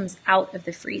when it comes out of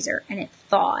the freezer and it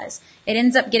thaws. It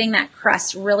ends up getting that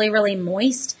crust really, really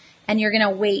moist, and you're going to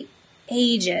wait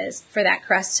ages for that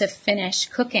crust to finish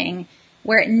cooking,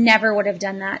 where it never would have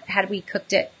done that had we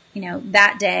cooked it,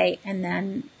 that day and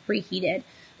then reheated,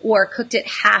 or cooked it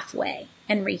halfway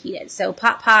and reheated. So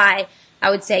pot pie,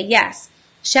 I would say yes.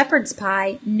 Shepherd's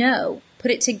pie, no. Put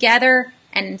it together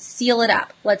and seal it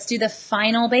up. Let's do the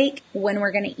final bake when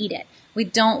we're going to eat it. We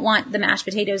don't want the mashed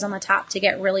potatoes on the top to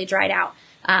get really dried out.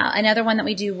 Another one that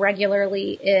we do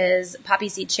regularly is poppy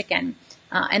seed chicken.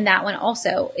 And that one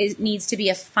also needs to be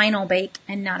a final bake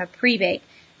and not a pre-bake.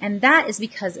 And that is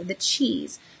because of the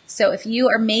cheese. So if you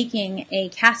are making a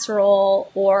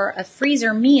casserole or a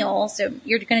freezer meal, so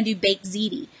you're going to do baked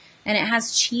ziti, and it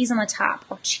has cheese on the top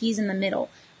or cheese in the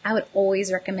middle, I would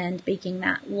always recommend baking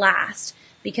that last,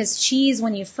 because cheese,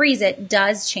 when you freeze it,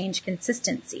 does change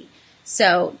consistency.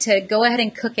 So to go ahead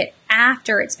and cook it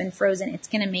after it's been frozen, it's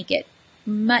going to make it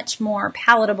much more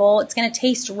palatable. It's going to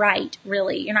taste right,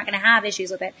 really. You're not going to have issues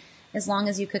with it as long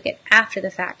as you cook it after the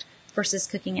fact versus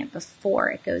cooking it before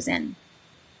it goes in.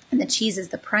 And the cheese is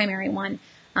the primary one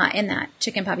in that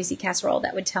chicken poppy seed casserole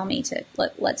that would tell me to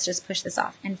let's just push this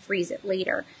off and freeze it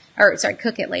later, or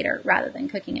cook it later rather than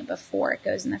cooking it before it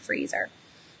goes in the freezer.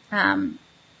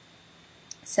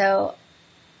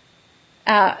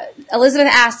 Elizabeth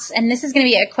asks, and this is going to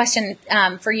be a question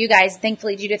for you guys.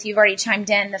 Thankfully, Judith, you've already chimed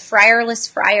in. The fryerless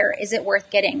fryer, is it worth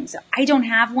getting? So I don't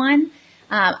have one.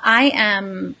 I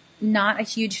am not a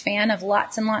huge fan of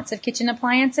lots and lots of kitchen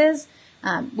appliances.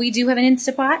 We do have an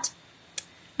Instapot,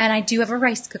 and I do have a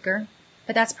rice cooker,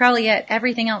 but that's probably it.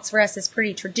 Everything else for us is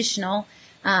pretty traditional.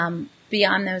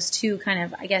 Beyond those two kind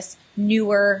of, I guess,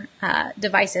 newer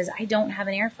devices, I don't have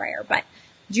an air fryer, but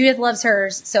Judith loves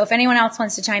hers. So if anyone else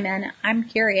wants to chime in, I'm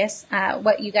curious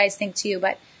what you guys think too,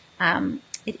 but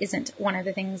it isn't one of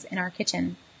the things in our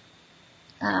kitchen.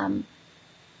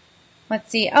 Let's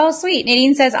see. Oh, sweet.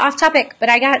 Nadine says, off topic, but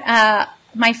I got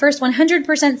my first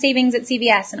 100% savings at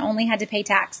CVS and only had to pay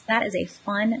tax. That is a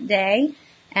fun day,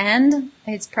 and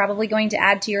it's probably going to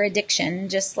add to your addiction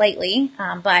just slightly,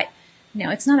 but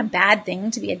it's not a bad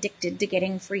thing to be addicted to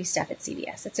getting free stuff at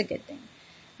CVS. It's a good thing.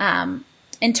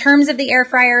 In terms of the air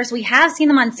fryers, we have seen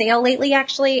them on sale lately,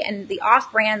 actually, and the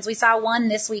off brands, we saw one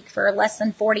this week for less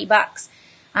than $40.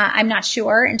 I'm not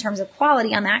sure in terms of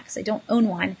quality on that because I don't own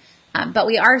one, but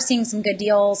we are seeing some good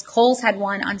deals. Kohl's had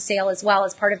one on sale as well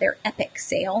as part of their Epic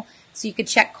sale, so you could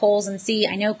check Kohl's and see.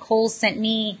 I know Kohl's sent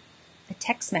me a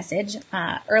text message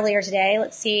earlier today.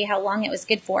 Let's see how long it was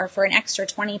good for an extra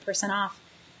 20% off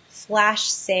flash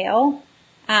sale.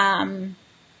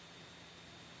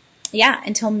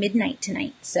 Until midnight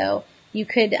tonight. So you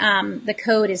could, the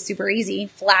code is super easy,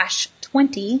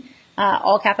 FLASH20,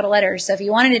 all capital letters. So if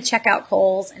you wanted to check out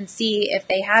Kohl's and see if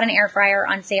they had an air fryer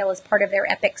on sale as part of their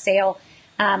Epic sale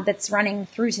that's running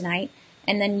through tonight,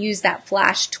 and then use that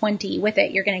FLASH20 with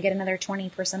it, you're going to get another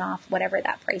 20% off whatever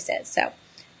that price is. So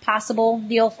possible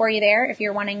deal for you there if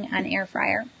you're wanting an air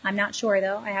fryer. I'm not sure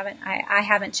though. I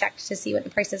haven't checked to see what the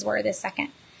prices were this second.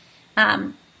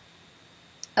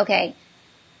 Okay.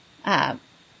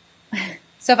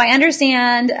 So if I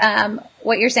understand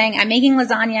what you're saying, I'm making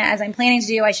lasagna as I'm planning to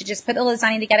do. I should just put the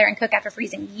lasagna together and cook after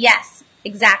freezing. Yes,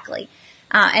 exactly.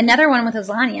 Another one with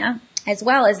lasagna as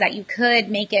well is that you could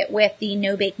make it with the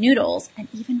no-bake noodles and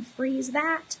even freeze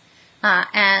that,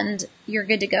 and you're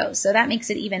good to go. So that makes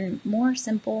it even more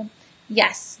simple.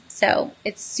 Yes, so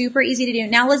it's super easy to do.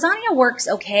 Now, lasagna works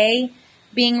okay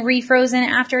being refrozen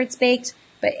after it's baked,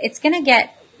 but it's going to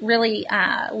get really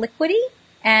liquidy,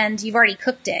 and you've already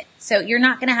cooked it. So you're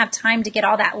not going to have time to get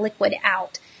all that liquid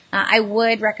out. I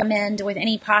would recommend with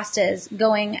any pastas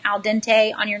going al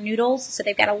dente on your noodles so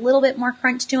they've got a little bit more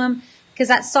crunch to them, because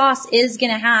that sauce is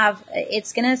going to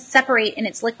it's going to separate in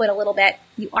its liquid a little bit.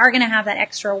 You are going to have that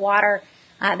extra water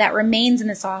that remains in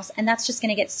the sauce, and that's just going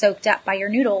to get soaked up by your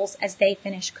noodles as they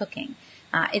finish cooking.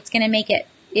 It's going to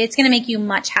make you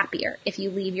much happier if you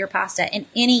leave your pasta in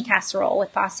any casserole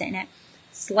with pasta in it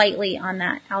slightly on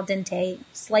that al dente,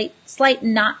 slight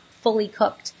not fully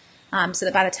cooked, so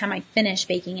that by the time I finish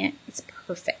baking it, it's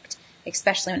perfect,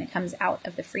 especially when it comes out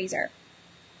of the freezer.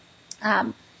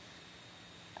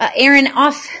 Aaron,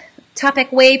 off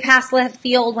topic, way past left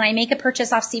field, when I make a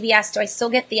purchase off CVS, do I still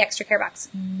get the extra care box?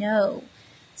 No.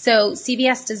 So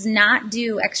CVS does not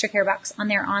do extra care box on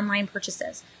their online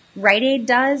purchases. Rite Aid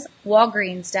does,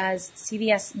 Walgreens does,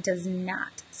 CVS does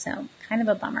not. So kind of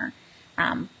a bummer,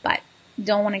 but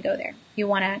don't want to go there. You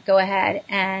want to go ahead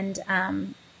and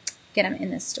get them in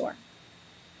this store.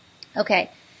 Okay.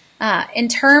 In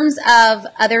terms of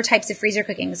other types of freezer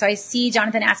cooking, so I see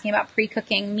Jonathan asking about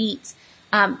pre-cooking meats.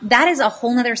 That is a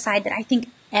whole nother side that I think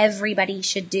everybody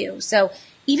should do. So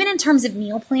even in terms of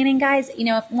meal planning, guys,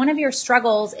 if one of your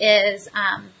struggles is,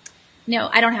 I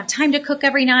don't have time to cook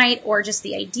every night, or just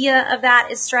the idea of that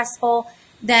is stressful,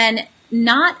 then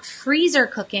not freezer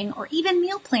cooking or even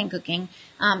meal plan cooking,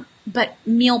 but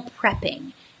meal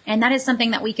prepping. And that is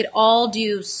something that we could all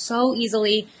do so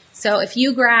easily. So if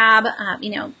you grab,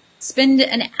 spend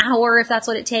an hour if that's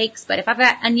what it takes. But if I've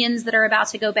got onions that are about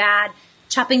to go bad,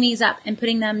 chopping these up and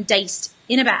putting them diced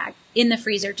in a bag in the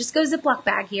freezer. Just go Ziploc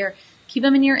bag here. Keep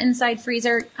them in your inside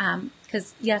freezer.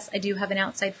 Because yes, I do have an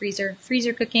outside freezer.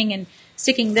 Freezer cooking and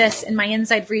sticking this in my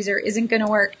inside freezer isn't going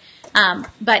to work.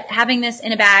 But having this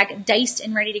in a bag, diced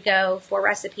and ready to go for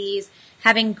recipes,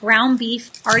 having ground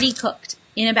beef already cooked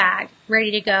in a bag,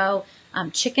 ready to go,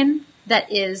 chicken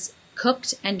that is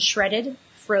cooked and shredded,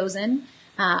 frozen.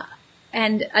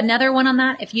 And another one on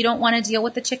that, if you don't want to deal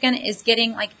with the chicken, is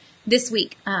getting this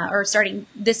week, or starting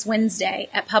this Wednesday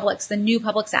at Publix, the new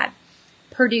Publix ad,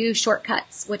 Perdue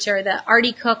Shortcuts, which are the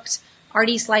already cooked,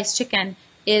 already sliced chicken,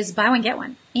 is buy one, get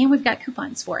one. And we've got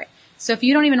coupons for it. So if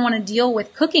you don't even want to deal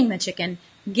with cooking the chicken,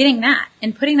 getting that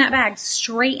and putting that bag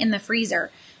straight in the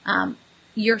freezer,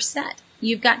 you're set.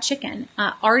 You've got chicken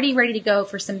already ready to go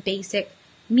for some basic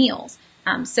meals.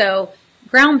 So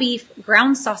ground beef,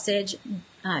 ground sausage,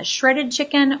 shredded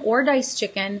chicken or diced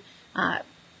chicken,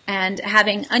 and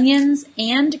having onions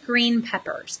and green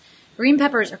peppers. Green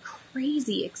peppers are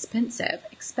crazy expensive,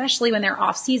 especially when they're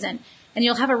off season. And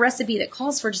you'll have a recipe that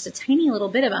calls for just a tiny little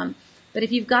bit of them. But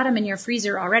if you've got them in your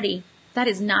freezer already, that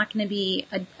is not going to be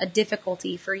a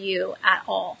difficulty for you at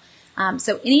all.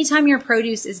 So anytime your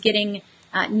produce is getting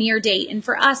near date, and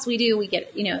for us, we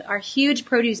get, our huge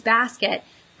produce basket,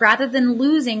 rather than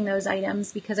losing those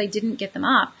items because I didn't get them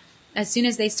up, as soon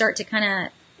as they start to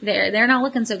they're not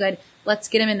looking so good, let's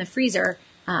get them in the freezer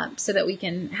so that we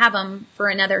can have them for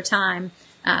another time.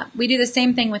 We do the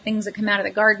same thing with things that come out of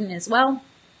the garden as well.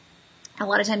 A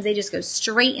lot of times they just go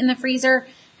straight in the freezer.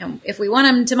 And if we want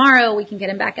them tomorrow, we can get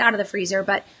them back out of the freezer,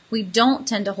 but we don't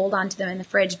tend to hold on to them in the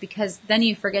fridge because then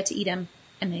you forget to eat them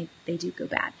and they do go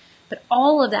bad. But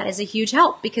all of that is a huge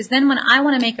help, because then when I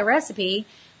want to make a recipe,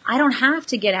 I don't have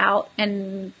to get out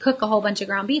and cook a whole bunch of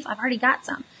ground beef. I've already got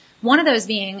some. One of those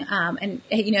being, and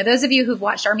those of you who've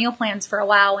watched our meal plans for a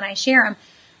while, when I share them,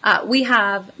 we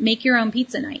have make your own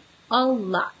pizza night a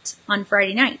lot on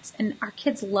Friday nights, and our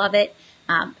kids love it.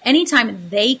 Anytime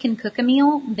they can cook a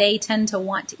meal, they tend to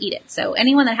want to eat it. So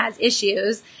anyone that has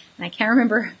issues, and I can't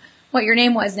remember what your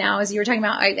name was now, as you were talking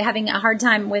about having a hard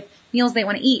time with meals they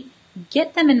want to eat,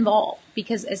 get them involved,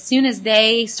 because as soon as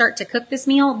they start to cook this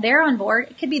meal, they're on board.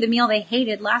 It could be the meal they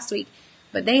hated last week,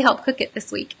 but they helped cook it this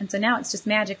week. And so now it's just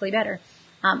magically better.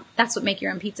 That's what make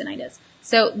your own pizza night is.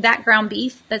 So that ground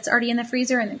beef that's already in the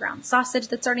freezer and the ground sausage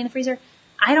that's already in the freezer,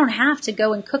 I don't have to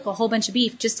go and cook a whole bunch of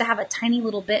beef just to have a tiny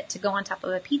little bit to go on top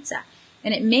of a pizza.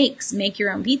 And it makes make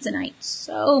your own pizza night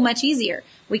so much easier.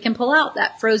 We can pull out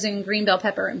that frozen green bell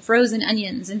pepper and frozen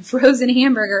onions and frozen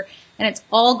hamburger, and it's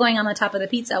all going on the top of the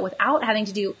pizza without having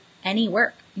to do any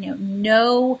work.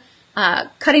 No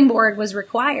cutting board was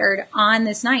required on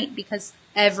this night, because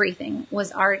everything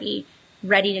was already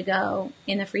ready to go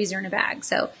in the freezer in a bag.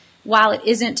 So while it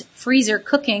isn't freezer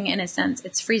cooking in a sense,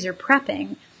 it's freezer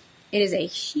prepping, it is a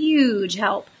huge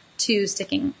help to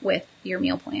sticking with your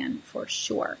meal plan for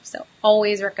sure. So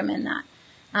always recommend that.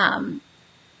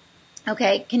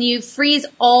 Okay, can you freeze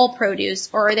all produce,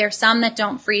 or are there some that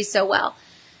don't freeze so well?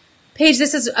 Paige,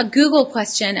 this is a Google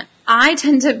question. I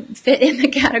tend to fit in the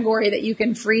category that you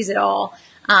can freeze it all.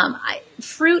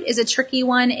 Fruit is a tricky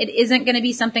one. It isn't going to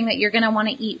be something that you're going to want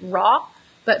to eat raw,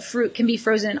 but fruit can be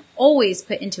frozen and always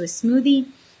put into a smoothie.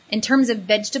 In terms of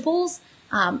vegetables,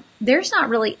 there's not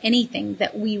really anything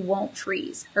that we won't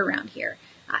freeze around here.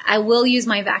 I will use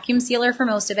my vacuum sealer for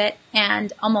most of it,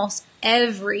 and almost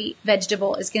every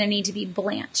vegetable is going to need to be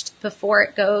blanched before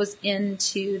it goes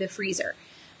into the freezer.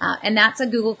 And that's a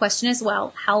Google question as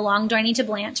well. How long do I need to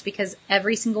blanch? Because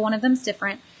every single one of them is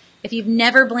different. If you've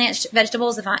never blanched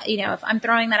vegetables, if I'm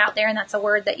throwing that out there and that's a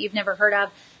word that you've never heard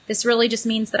of, this really just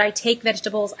means that I take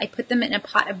vegetables, I put them in a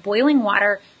pot of boiling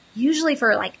water, usually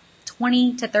for like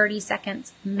 20 to 30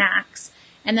 seconds max.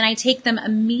 And then I take them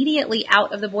immediately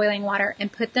out of the boiling water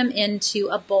and put them into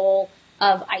a bowl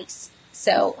of ice.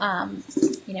 So, and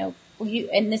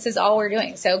this is all we're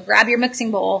doing. So grab your mixing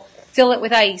bowl, fill it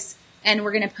with ice, and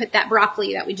we're going to put that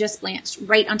broccoli that we just blanched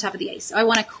right on top of the ice. So I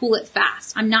want to cool it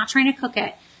fast. I'm not trying to cook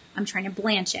it. I'm trying to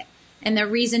blanch it. And the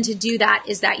reason to do that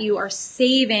is that you are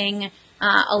saving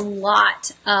a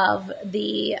lot of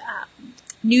the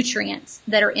nutrients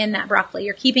that are in that broccoli.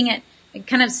 You're keeping it,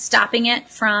 kind of stopping it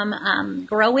from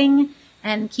growing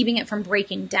and keeping it from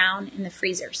breaking down in the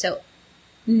freezer. So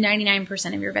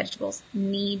 99% of your vegetables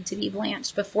need to be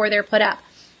blanched before they're put up.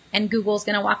 And Google's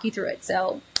going to walk you through it.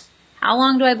 So how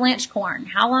long do I blanch corn?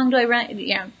 How long do I run?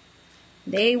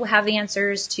 They have the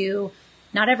answers to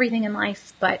not everything in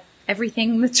life, but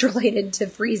everything that's related to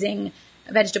freezing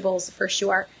vegetables for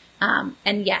sure.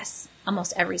 And yes,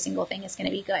 almost every single thing is going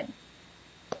to be good.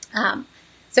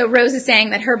 So Rose is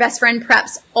saying that her best friend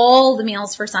preps all the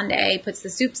meals for Sunday, puts the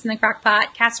soups in the crock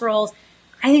pot, casseroles.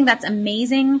 I think that's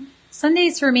amazing.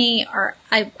 Sundays for me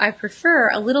I prefer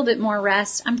a little bit more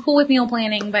rest. I'm cool with meal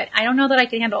planning, but I don't know that I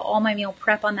can handle all my meal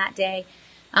prep on that day.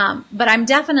 But I'm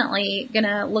definitely going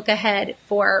to look ahead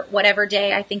for whatever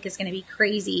day I think is going to be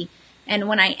crazy. And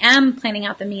when I am planning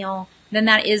out the meal, then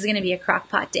that is going to be a crock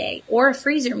pot day or a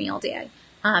freezer meal day,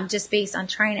 just based on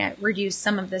trying to reduce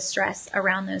some of the stress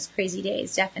around those crazy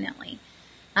days, definitely.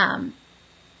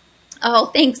 Oh,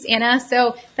 thanks, Anna.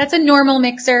 So that's a normal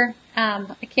mixer.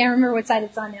 I can't remember what side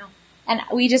it's on now. And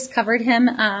we just covered him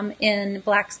in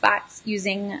black spots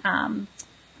using,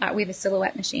 we have a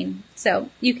Silhouette machine. So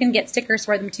you can get stickers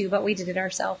for them too, but we did it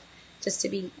ourselves just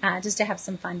to have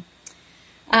some fun.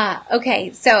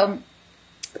 Okay, so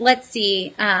let's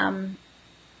see.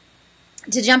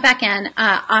 To jump back in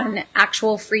on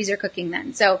actual freezer cooking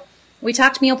then. So we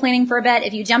talked meal planning for a bit.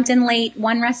 If you jumped in late,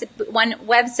 one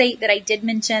website that I did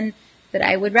mention that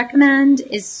I would recommend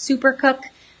is Supercook.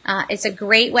 It's a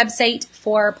great website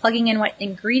for plugging in what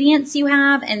ingredients you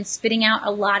have and spitting out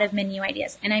a lot of menu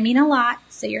ideas. And I mean a lot,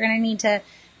 so you're going to need to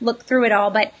look through it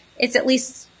all, but it's at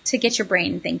least to get your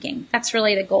brain thinking. That's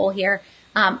really the goal here.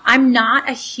 I'm not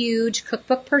a huge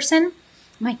cookbook person.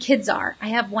 My kids are. I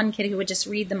have one kid who would just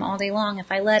read them all day long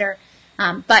if I let her.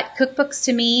 But cookbooks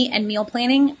to me and meal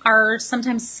planning are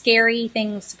sometimes scary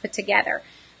things to put together.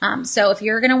 So if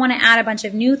you're going to want to add a bunch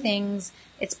of new things,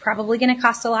 it's probably going to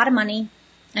cost a lot of money.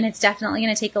 And it's definitely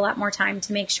going to take a lot more time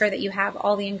to make sure that you have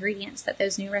all the ingredients that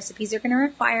those new recipes are going to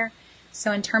require.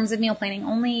 So in terms of meal planning,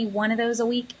 only one of those a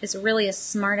week is really a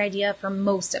smart idea for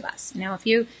most of us. If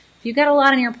you got a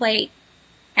lot on your plate,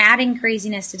 adding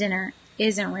craziness to dinner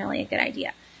isn't really a good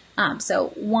idea. So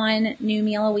one new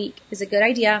meal a week is a good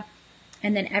idea.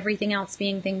 And then everything else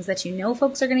being things that you know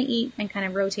folks are going to eat and kind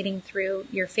of rotating through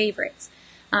your favorites.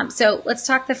 So let's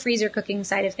talk the freezer cooking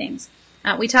side of things.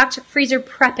 We talked freezer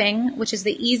prepping, which is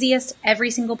the easiest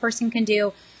every single person can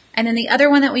do. And then the other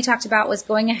one that we talked about was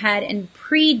going ahead and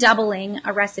pre-doubling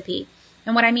a recipe.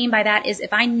 And what I mean by that is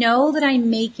if I know that I'm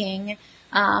making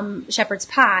shepherd's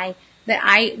pie, that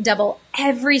I double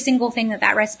every single thing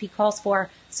that recipe calls for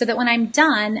so that when I'm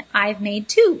done, I've made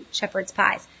 2 shepherd's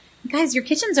pies. Guys, your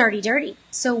kitchen's already dirty,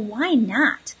 so why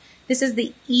not? This is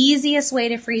the easiest way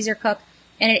to freezer cook,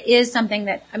 and it is something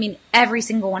that, every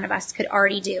single one of us could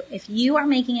already do. If you are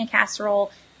making a casserole,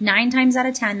 9 times out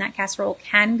of 10, that casserole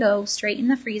can go straight in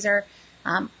the freezer.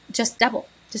 Just double.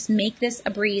 Just make this a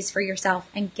breeze for yourself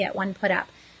and get one put up.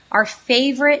 Our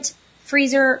favorite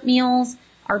freezer meals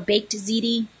are baked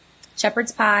ziti,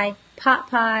 shepherd's pie, pot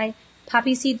pie,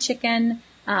 poppy seed chicken,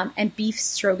 and beef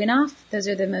stroganoff. Those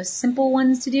are the most simple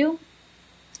ones to do.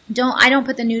 I don't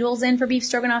put the noodles in for beef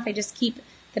stroganoff. I just keep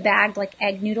the bagged like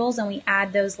egg noodles and we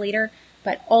add those later.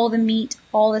 But all the meat,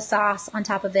 all the sauce on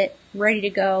top of it, ready to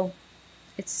go.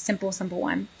 It's a simple, simple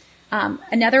one.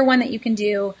 Another one that you can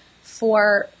do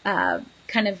for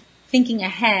kind of thinking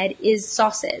ahead is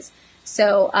sauces.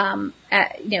 So,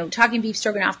 talking beef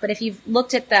stroganoff, but if you've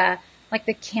looked at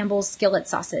the Campbell's skillet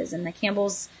sauces and the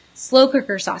Campbell's slow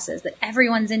cooker sauces that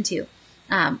everyone's into,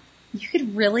 you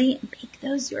could really make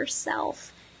those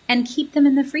yourself and keep them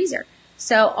in the freezer.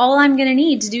 So all I'm going to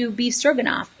need to do beef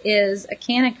stroganoff is a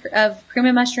can of cream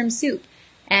and mushroom soup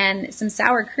and some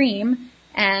sour cream,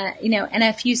 and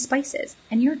a few spices,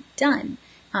 and you're done.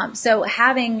 So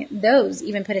having those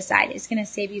even put aside is going to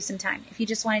save you some time if you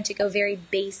just wanted to go very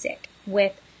basic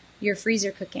with your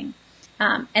freezer cooking.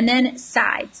 And then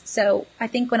sides. So I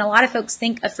think when a lot of folks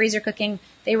think of freezer cooking,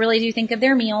 they really do think of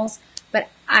their meals. But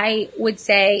I would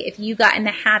say if you got in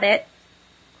the habit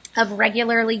of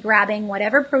regularly grabbing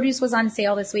whatever produce was on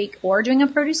sale this week or doing a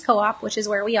produce co-op, which is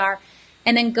where we are,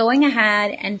 and then going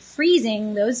ahead and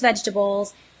freezing those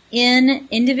vegetables in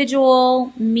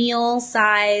individual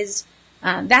meal-sized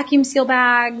vacuum seal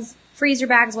bags, freezer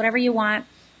bags, whatever you want.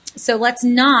 So let's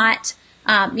not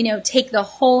take the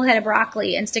whole head of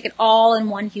broccoli and stick it all in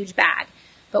one huge bag.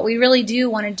 But we really do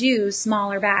want to do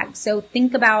smaller bags. So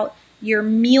think about your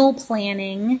meal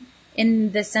planning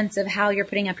in the sense of how you're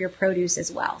putting up your produce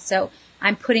as well. So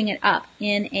I'm putting it up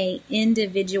in a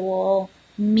individual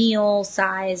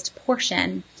meal-sized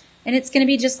portion. And it's going to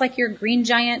be just like your Green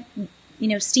Giant,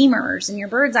 steamers and your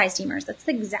Bird's Eye steamers. That's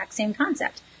the exact same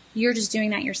concept. You're just doing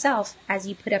that yourself as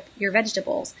you put up your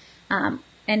vegetables.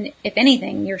 And if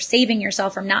anything, you're saving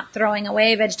yourself from not throwing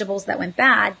away vegetables that went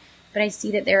bad, but I see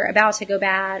that they're about to go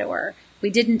bad or we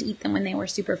didn't eat them when they were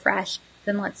super fresh,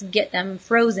 then let's get them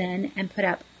frozen and put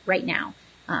up right now.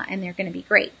 And they're going to be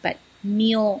great. But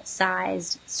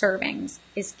meal-sized servings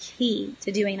is key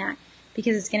to doing that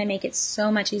because it's going to make it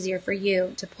so much easier for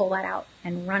you to pull that out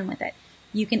and run with it.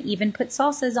 You can even put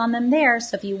salsas on them there.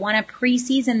 So if you want to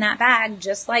pre-season that bag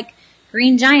just like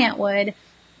Green Giant would,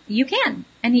 you can,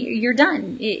 and you're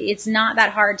done. It's not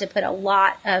that hard to put a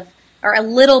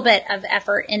little bit of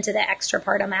effort into the extra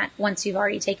part on that once you've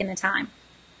already taken the time.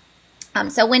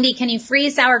 So Wendy, can you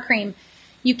freeze sour cream?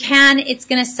 You can. It's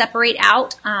going to separate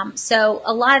out. So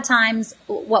a lot of times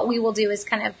what we will do is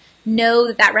kind of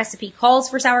know that recipe calls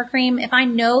for sour cream. If I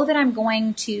know that I'm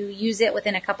going to use it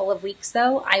within a couple of weeks,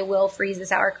 though, I will freeze the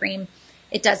sour cream.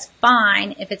 It does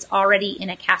fine if it's already in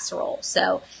a casserole.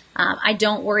 So I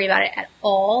don't worry about it at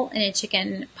all in a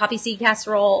chicken poppy seed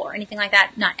casserole or anything like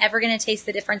that. Not ever going to taste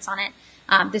the difference on it.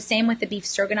 The same with the beef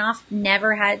stroganoff.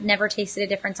 Never tasted a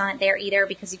difference on it there either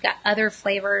because you've got other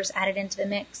flavors added into the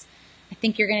mix. I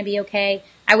think you're going to be okay.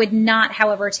 I would not,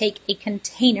 however, take a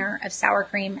container of sour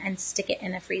cream and stick it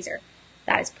in the freezer.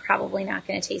 That is probably not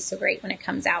going to taste so great when it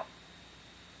comes out.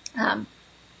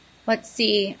 Let's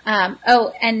see.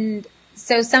 And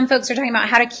so some folks are talking about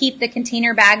how to keep the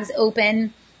container bags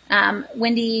open.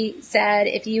 Wendy said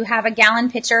if you have a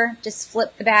gallon pitcher, just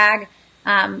flip the bag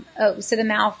so the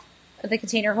mouth of the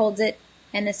container holds it,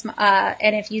 and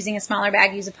if using a smaller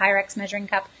bag, use a Pyrex measuring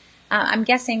cup. I'm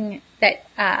guessing that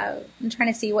I'm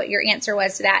trying to see what your answer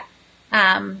was to that.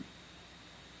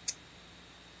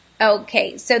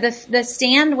 Okay, so the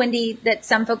stand, Wendy, that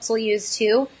some folks will use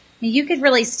too, you could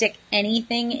really stick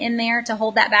anything in there to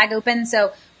hold that bag open.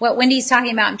 So what Wendy's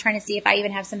talking about, I'm trying to see if I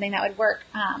even have something that would work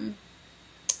on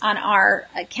our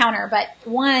counter. But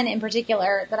one in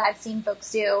particular that I've seen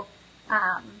folks do,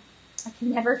 I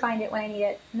can never find it when I need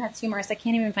it, and that's humorous. I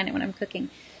can't even find it when I'm cooking.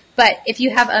 But if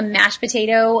you have a mashed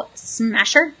potato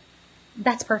smasher,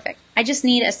 that's perfect. I just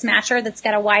need a smasher that's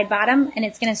got a wide bottom, and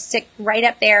it's going to stick right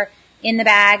up there in the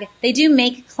bag. They do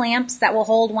make clamps that will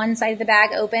hold one side of the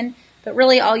bag open, but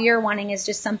really all you're wanting is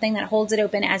just something that holds it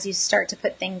open as you start to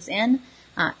put things in.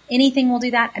 Anything will do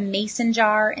that. A mason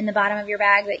jar in the bottom of your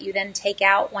bag that you then take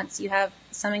out once you have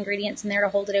some ingredients in there to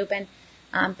hold it open.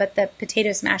 But the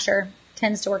potato smasher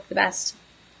tends to work the best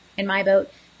in my boat.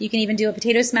 You can even do a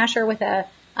potato smasher with a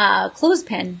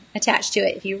clothespin attached to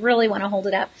it if you really want to hold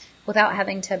it up without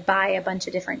having to buy a bunch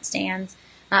of different stands.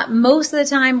 Most of the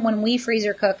time when we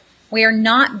freezer cook, we are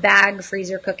not bag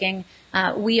freezer cooking.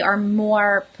 We are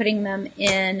more putting them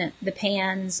in the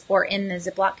pans or in the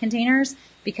Ziploc containers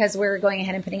because we're going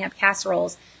ahead and putting up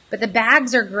casseroles. But the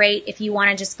bags are great if you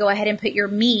want to just go ahead and put your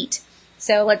meat.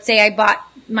 So let's say I bought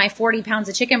my 40 pounds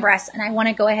of chicken breasts and I want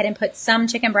to go ahead and put some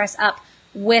chicken breasts up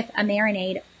with a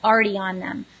marinade already on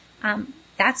them.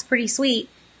 That's pretty sweet.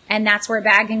 And that's where a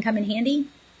bag can come in handy.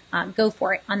 Go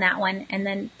for it on that one. And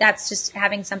then that's just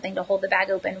having something to hold the bag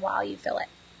open while you fill it.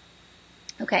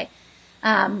 Okay.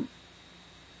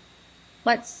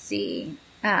 Let's see.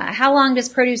 How long does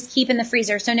produce keep in the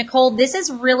freezer? So Nicole, this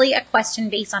is really a question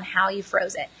based on how you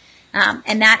froze it.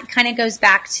 And that kind of goes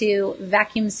back to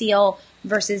vacuum seal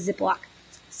versus Ziploc.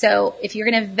 So if you're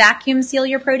going to vacuum seal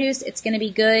your produce, it's going to be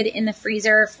good in the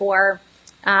freezer for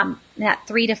that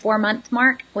 3 to 4 month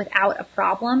mark without a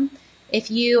problem. If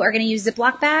you are going to use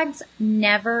Ziploc bags,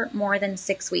 never more than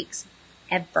 6 weeks,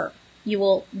 ever. You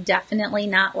will definitely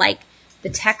not like the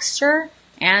texture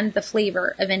and the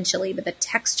flavor eventually, but the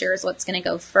texture is what's going to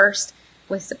go first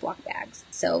with Ziploc bags.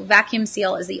 So vacuum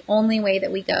seal is the only way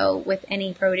that we go with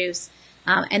any produce,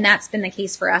 and that's been the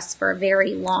case for us for a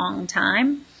very long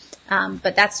time,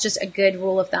 but that's just a good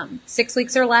rule of thumb. 6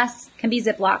 weeks or less can be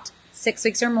Ziplocked. 6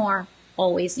 weeks or more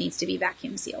always needs to be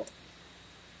vacuum sealed.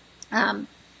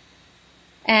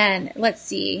 And let's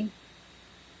see.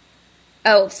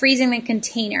 Oh, freezing the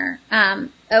container.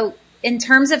 In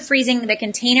terms of freezing the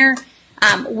container,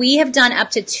 we have done up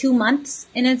to 2 months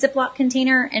in a Ziploc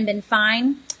container and been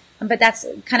fine, but that's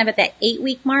kind of at that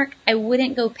 8-week mark. I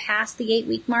wouldn't go past the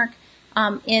 8-week mark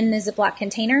in the Ziploc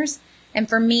containers. And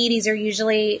for me, these are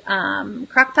usually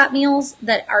crock-pot meals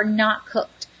that are not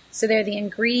cooked. So they're the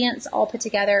ingredients all put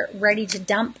together, ready to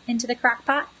dump into the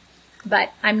crock-pot.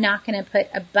 But I'm not going to put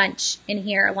a bunch in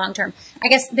here long term. I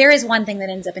guess there is one thing that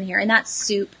ends up in here, and that's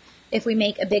soup. If we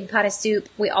make a big pot of soup,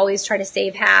 we always try to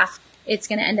save half. It's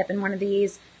going to end up in one of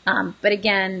these. But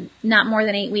again, not more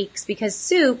than 8 weeks, because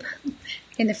soup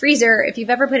in the freezer, if you've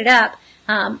ever put it up,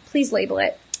 please label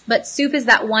it. But soup is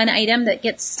that one item that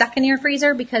gets stuck in your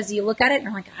freezer because you look at it and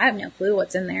you're like, I have no clue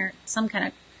what's in there. Some kind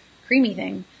of creamy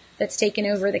thing that's taken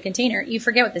over the container. You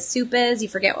forget what the soup is. You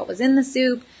forget what was in the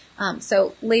soup.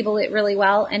 So label it really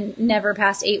well and never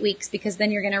past 8 weeks, because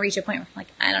then you're going to reach a point where like,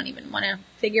 I don't even want to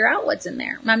figure out what's in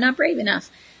there. I'm not brave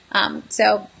enough.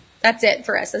 So that's it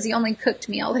for us. That's the only cooked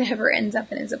meal that ever ends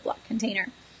up in a Ziploc container.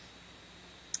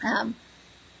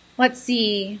 Let's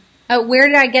see. Oh, where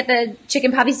did I get the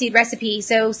chicken poppy seed recipe?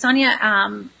 So Sonia,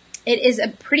 it is a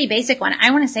pretty basic one.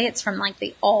 I want to say it's from like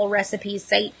the All Recipes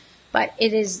site, but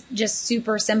it is just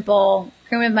super simple.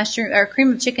 Cream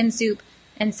of chicken soup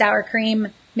and sour cream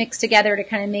mixed together to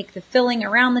kind of make the filling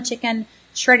around the chicken,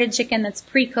 shredded chicken that's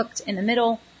pre-cooked in the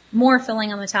middle, more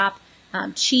filling on the top,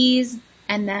 cheese,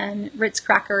 and then Ritz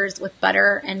crackers with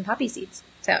butter and poppy seeds.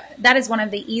 So that is one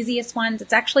of the easiest ones.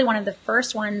 It's actually one of the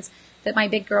first ones that my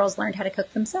big girls learned how to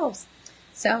cook themselves.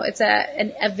 So it's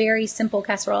a very simple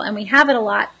casserole, and we have it a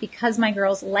lot because my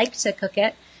girls like to cook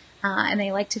it, and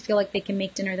they like to feel like they can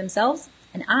make dinner themselves,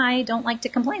 and I don't like to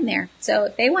complain there. So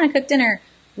if they want to cook dinner,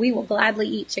 we will gladly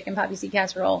eat chicken poppy seed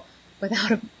casserole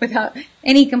without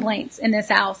any complaints in this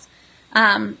house. Do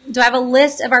I have a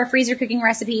list of our freezer cooking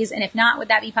recipes? And if not, would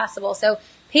that be possible? So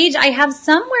Paige, I have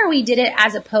some where we did it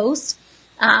as a post,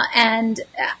 and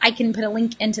I can put a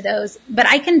link into those, but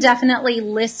I can definitely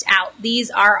list out. These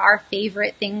are our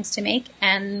favorite things to make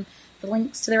and the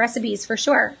links to the recipes for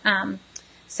sure.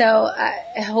 So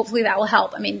hopefully that will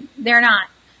help. I mean, they're not,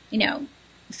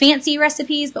 fancy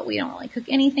recipes, but we don't really cook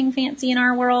anything fancy in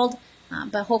our world.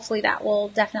 But hopefully that will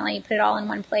definitely put it all in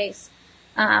one place.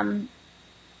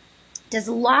 Does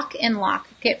Lock and Lock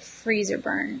get freezer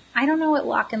burn? I don't know what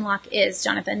Lock and Lock is,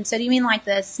 Jonathan. So do you mean like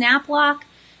the snap lock?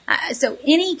 So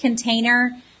any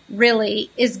container really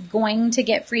is going to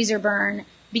get freezer burn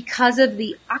because of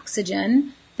the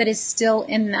oxygen that is still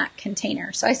in that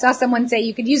container. So I saw someone say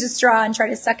you could use a straw and try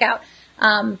to suck out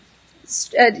the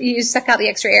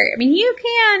extra air. I mean, you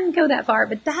can go that far,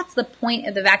 but that's the point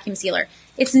of the vacuum sealer.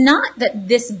 It's not that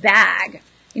this bag,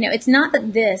 it's not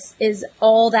that this is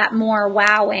all that more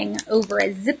wowing over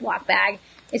a Ziploc bag.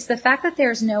 It's the fact that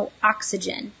there's no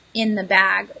oxygen in the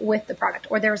bag with the product,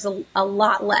 or there's a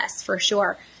lot less for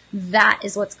sure. That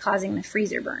is what's causing the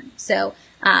freezer burn. So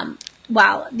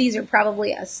while these are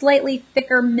probably a slightly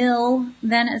thicker mill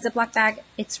than a Ziploc bag,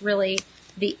 it's really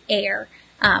the air.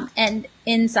 And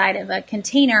inside of a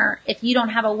container, if you don't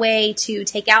have a way to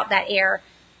take out that air,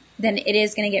 then it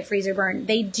is going to get freezer burn.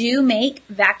 They do make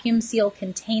vacuum seal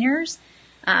containers.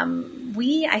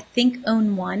 I think,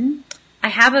 own one. I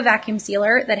have a vacuum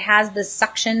sealer that has the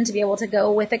suction to be able to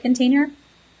go with a container.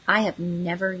 I have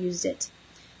never used it.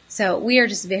 So we are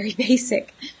just very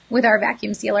basic with our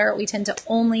vacuum sealer. We tend to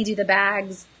only do the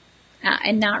bags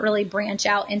and not really branch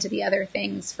out into the other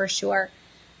things for sure.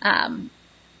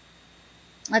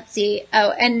 Let's see.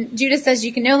 Oh, and Judith says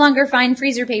you can no longer find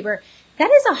freezer paper. That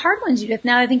is a hard one, Judith.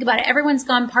 Now that I think about it, everyone's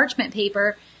gone parchment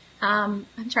paper. I'm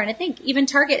trying to think. Even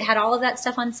Target had all of that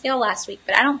stuff on sale last week,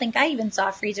 but I don't think I even saw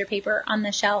freezer paper on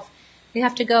the shelf. You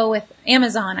have to go with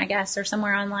Amazon, I guess, or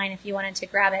somewhere online if you wanted to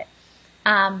grab it.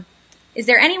 Is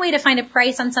there any way to find a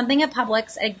price on something at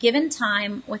Publix at a given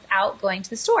time without going to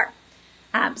the store?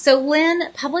 So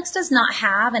Lynn, Publix does not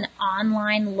have an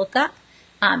online lookup.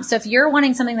 So if you're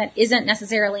wanting something that isn't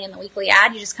necessarily in the weekly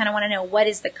ad, you just kind of want to know what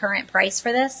is the current price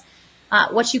for this.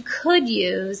 What you could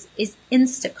use is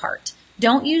Instacart.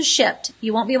 Don't use Shipt.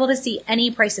 You won't be able to see any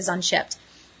prices on Shipt.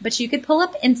 But you could pull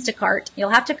up Instacart.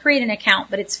 You'll have to create an account,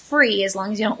 but it's free as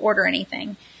long as you don't order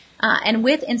anything. And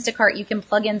with Instacart, you can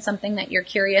plug in something that you're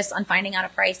curious on finding out a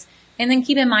price. And then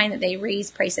keep in mind that they raise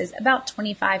prices about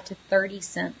 25 to 30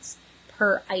 cents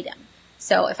per item.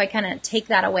 So if I kind of take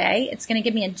that away, it's going to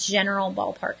give me a general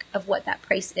ballpark of what that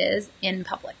price is in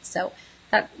Publix. So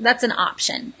that's an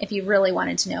option if you really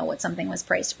wanted to know what something was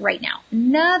priced right now.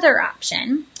 Another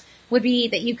option would be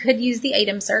that you could use the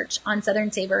item search on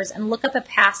Southern Savers and look up a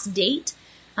past date.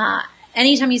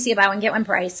 Anytime you see a buy one, get one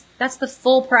price, that's the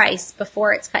full price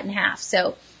before it's cut in half.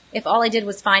 So if all I did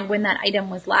was find when that item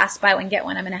was last buy one, get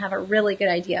one, I'm going to have a really good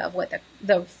idea of what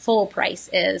the full price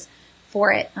is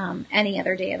for it any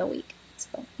other day of the week.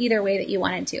 So either way that you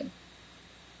wanted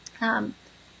to.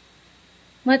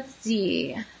 Let's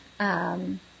see.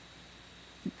 Do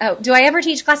I ever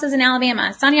teach classes in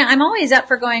Alabama? Sonia, I'm always up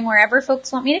for going wherever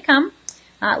folks want me to come.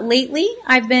 Lately,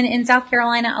 I've been in South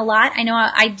Carolina a lot. I know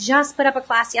I just put up a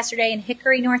class yesterday in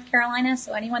Hickory, North Carolina.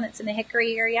 So anyone that's in the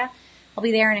Hickory area, I'll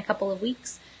be there in a couple of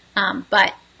weeks.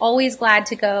 But always glad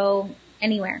to go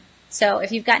anywhere. So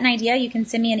if you've got an idea, you can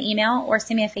send me an email or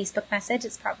send me a Facebook message.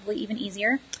 It's probably even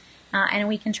easier. And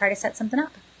we can try to set something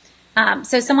up.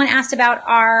 So someone asked about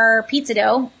our pizza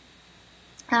dough.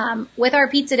 With our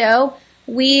pizza dough,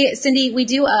 Cindy, we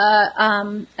do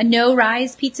a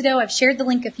no-rise pizza dough. I've shared the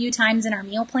link a few times in our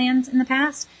meal plans in the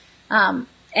past. And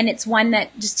it's one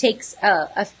that just takes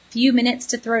a few minutes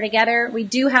to throw together. We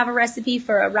do have a recipe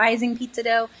for a rising pizza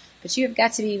dough, but you have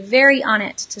got to be very on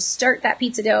it to start that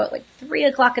pizza dough at like 3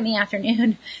 o'clock in the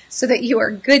afternoon so that you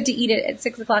are good to eat it at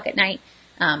 6 o'clock at night.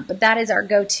 But that is our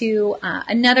go-to.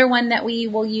 Another one that we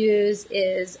will use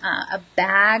is a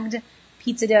bagged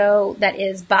pizza dough that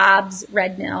is Bob's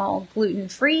Red Mill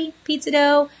gluten-free pizza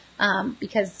dough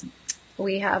because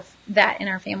we have that in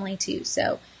our family too.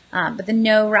 So, but the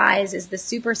no rise is the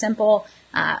super simple.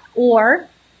 Or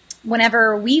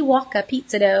whenever we walk a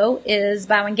pizza dough is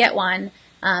buy one get one.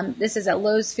 This is at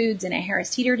Lowe's Foods and a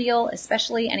Harris Teeter deal,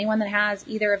 especially anyone that has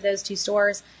either of those two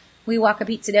stores. We walk a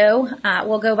pizza dough.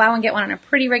 We'll go buy one get one on a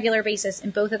pretty regular basis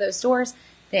in both of those stores.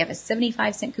 They have a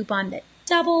 75-cent coupon that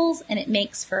doubles, and it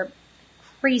makes for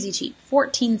crazy cheap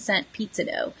 14-cent pizza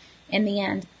dough. In the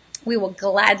end, we will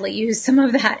gladly use some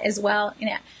of that as well. You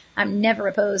know, I'm never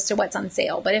opposed to what's on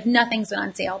sale, but if nothing's been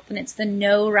on sale, then it's the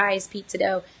no-rise pizza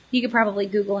dough. You could probably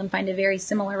Google and find a very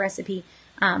similar recipe,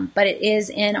 but it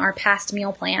is in our past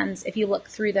meal plans if you look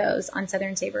through those on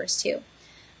Southern Savers too.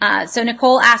 So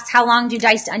Nicole asked, how long do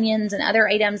diced onions and other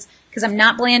items, because I'm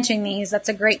not blanching these. That's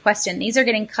a great question. These are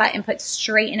getting cut and put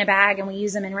straight in a bag, and we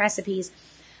use them in recipes.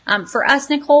 For us,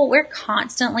 Nicole, we're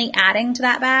constantly adding to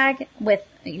that bag with,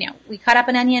 we cut up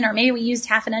an onion, or maybe we used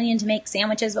half an onion to make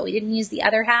sandwiches, but we didn't use the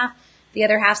other half. The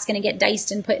other half's going to get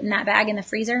diced and put in that bag in the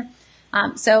freezer.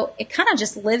 So it kind of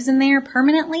just lives in there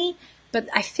permanently, but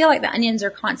I feel like the onions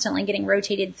are constantly getting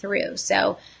rotated through.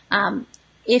 So,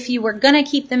 if you were going to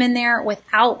keep them in there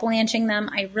without blanching them,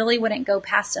 I really wouldn't go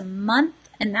past a month,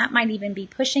 and that might even be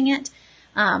pushing it.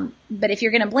 But if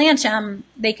you're going to blanch them,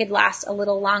 they could last a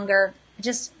little longer.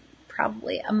 Just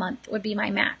probably a month would be my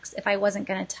max if I wasn't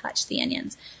going to touch the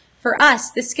onions. For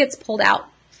us, this gets pulled out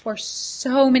for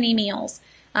so many meals,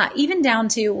 even down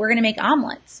to we're going to make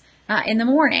omelets in the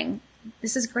morning.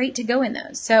 This is great to go in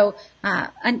those. So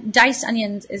diced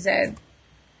onions is a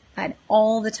an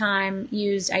all the time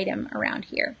used item around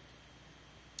here.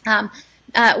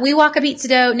 We Walk a Pizza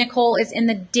Dough, Nicole, is in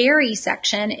the dairy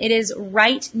section. It is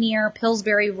right near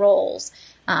Pillsbury Rolls.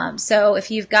 So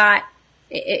if you're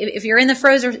in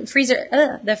the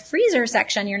freezer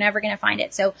section, you're never going to find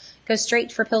it. So go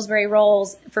straight for Pillsbury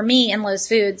Rolls. For me in Lowe's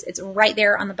Foods, it's right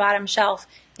there on the bottom shelf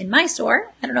in my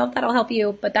store. I don't know if that'll help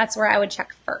you, but that's where I would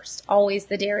check first. Always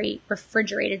the dairy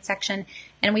refrigerated section.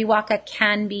 And We Walk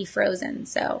can be frozen.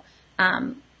 So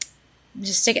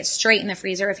just stick it straight in the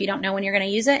freezer if you don't know when you're going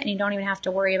to use it, and you don't even have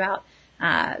to worry about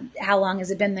how long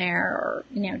has it been there, or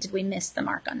did we miss the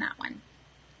mark on that one.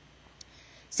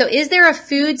 So is there a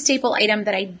food staple item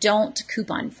that I don't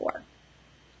coupon for?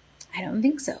 I don't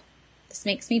think so. This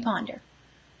makes me ponder.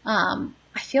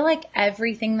 I feel like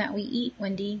everything that we eat,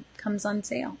 Wendy, comes on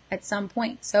sale at some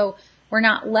point. So we're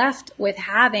not left with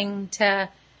having to,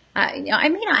 I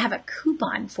may not have a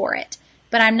coupon for it,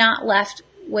 but I'm not left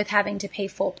with having to pay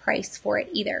full price for it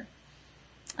either.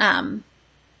 I'm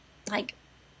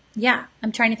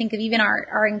trying to think of even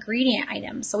our ingredient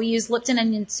items. So we use Lipton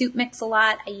onion soup mix a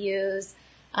lot. I use,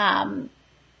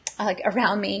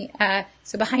 around me.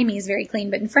 So behind me is very clean,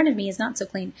 but in front of me is not so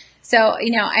clean. So,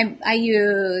 I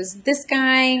use this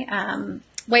guy,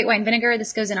 white wine vinegar.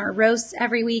 This goes in our roasts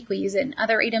every week. We use it in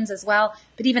other items as well.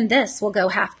 But even this will go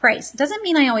half price. It doesn't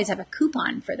mean I always have a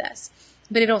coupon for this,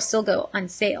 but it'll still go on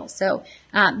sale. So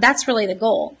that's really the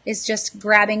goal, is just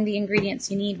grabbing the ingredients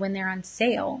you need when they're on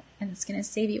sale, and it's going to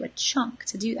save you a chunk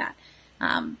to do that.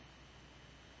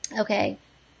 Okay.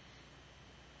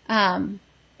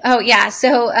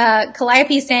 So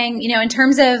Calliope is saying, in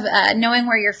terms of knowing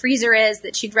where your freezer is,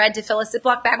 that she'd read to fill a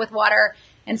Ziploc bag with water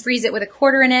and freeze it with a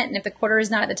quarter in it, and if the quarter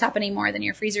is not at the top anymore, then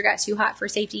your freezer got too hot for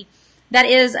safety. That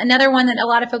is another one that a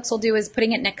lot of folks will do, is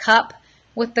putting it in a cup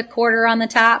with the quarter on the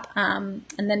top, and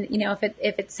then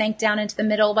if it sank down into the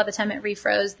middle by the time it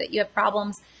refroze, that you have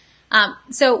problems.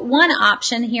 So one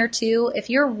option here too, if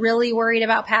you're really worried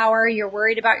about power, you're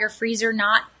worried about your freezer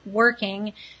not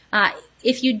working,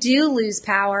 if you do lose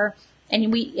power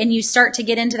and you start to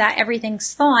get into that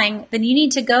everything's thawing, then you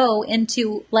need to go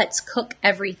into let's cook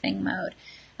everything mode.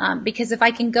 Because if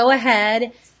I can go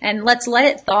ahead and let's let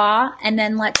it thaw and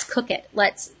then let's cook it,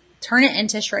 let's turn it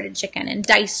into shredded chicken and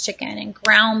diced chicken and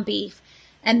ground beef,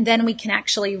 and then we can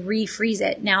actually refreeze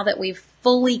it now that we've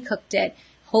fully cooked it.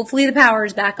 Hopefully the power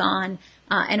is back on,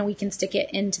 and we can stick it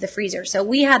into the freezer. So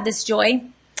we had this joy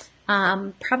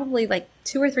probably like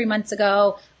 2 or 3 months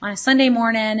ago on a Sunday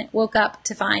morning. Woke up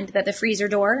to find that the freezer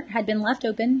door had been left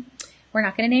open. We're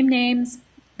not going to name names,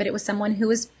 but it was someone who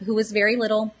was very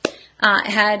little,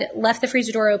 had left the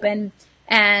freezer door open,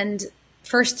 and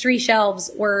first 3 shelves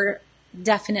were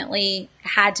definitely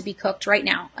had to be cooked right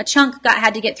now. A chunk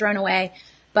had to get thrown away,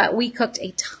 but we cooked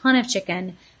a ton of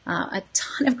chicken, a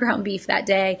ton of ground beef that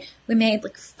day. We made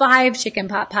like 5 chicken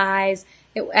pot pies,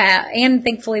 and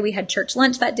thankfully we had church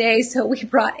lunch that day, so we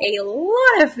brought a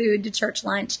lot of food to church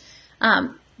lunch.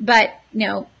 But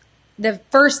the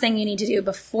first thing you need to do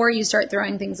before you start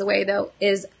throwing things away, though,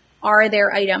 is, are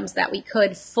there items that we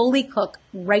could fully cook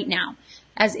right now,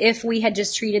 as if we had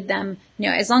just treated them,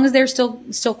 as long as they're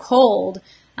still cold,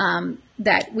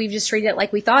 that we've just treated it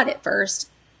like we thought at first.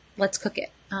 Let's cook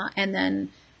it, and then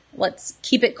let's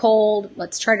keep it cold.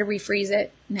 Let's try to refreeze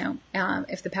it,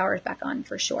 if the power is back on,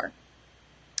 for sure.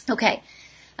 Okay.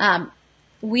 I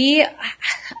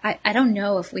don't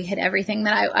know if we hit everything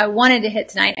that I wanted to hit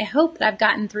tonight. I hope that I've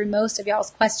gotten through most of y'all's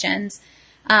questions.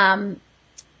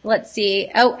 Let's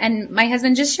see. Oh, and my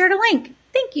husband just shared a link.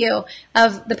 Thank you,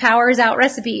 of the Powers Out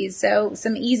recipes. So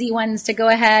some easy ones to go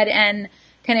ahead and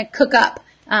kind of cook up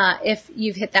if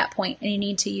you've hit that point and you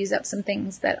need to use up some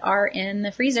things that are in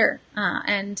the freezer,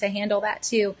 and to handle that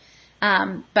too.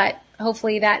 But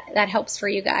hopefully that helps for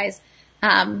you guys.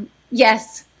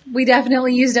 Yes, we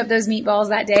definitely used up those meatballs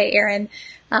that day, Aaron.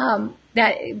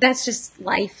 That's just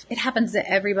life. It happens to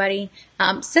everybody.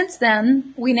 Since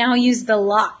then, we now use the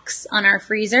locks on our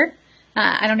freezer.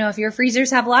 I don't know if your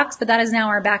freezers have locks, but that is now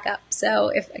our backup. So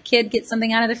if a kid gets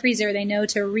something out of the freezer, they know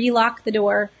to relock the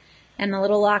door, and the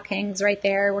little lock hangs right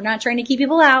there. We're not trying to keep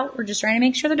people out. We're just trying to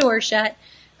make sure the door is shut.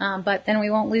 But then we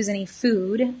won't lose any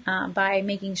food by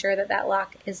making sure that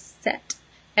lock is set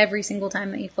every single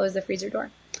time that you close the freezer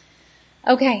door.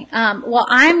 Okay, well,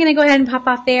 I'm going to go ahead and pop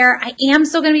off there. I am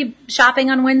still going to be shopping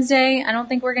on Wednesday. I don't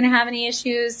think we're going to have any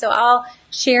issues, so I'll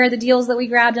share the deals that we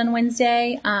grabbed on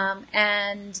Wednesday,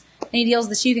 and any deals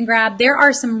that you can grab. There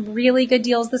are some really good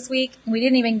deals this week. We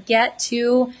didn't even get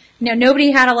to,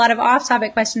 nobody had a lot of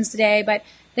off-topic questions today, but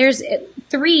there's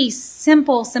 3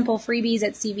 simple freebies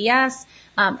at CVS,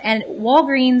 and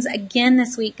Walgreens, again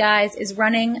this week, guys, is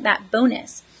running that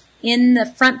bonus. in the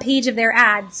front page of their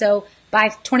ad. So buy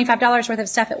 $25 worth of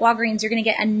stuff at Walgreens, you're going to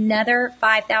get another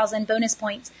 5,000 bonus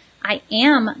points. I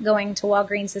am going to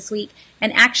Walgreens this week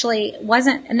and actually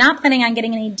not planning on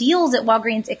getting any deals at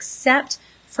Walgreens except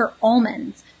for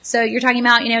almonds. So you're talking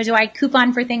about, do I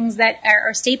coupon for things that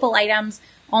are staple items?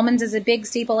 Almonds is a big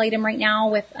staple item right now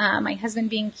with my husband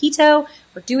being keto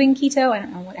or doing keto. I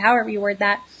don't know, however you word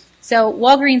that. So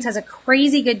Walgreens has a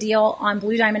crazy good deal on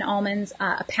Blue Diamond almonds.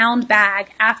 A pound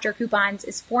bag after coupons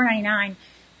is $4.99.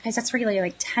 Guys, that's regularly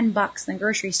like $10 in the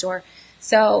grocery store.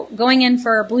 So going in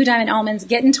for Blue Diamond almonds,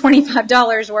 getting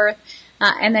 $25 worth,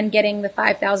 and then getting the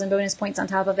 5,000 bonus points on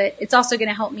top of it. It's also going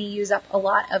to help me use up a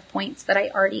lot of points that I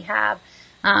already have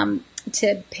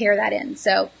to pair that in.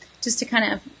 So just to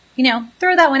kind of,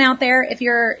 throw that one out there. If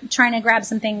you're trying to grab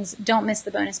some things, don't miss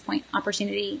the bonus point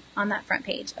opportunity on that front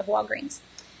page of Walgreens.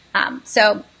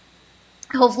 So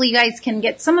hopefully you guys can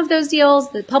get some of those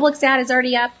deals. The Publix ad is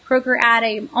already up. Kroger ad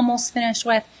I'm almost finished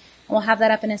with. And we'll have that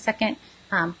up in a second.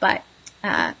 But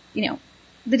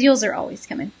the deals are always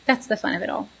coming. That's the fun of it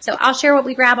all. So I'll share what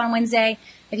we grab on Wednesday.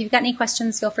 If you've got any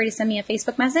questions, feel free to send me a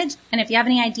Facebook message. And if you have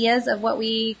any ideas of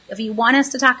if you want us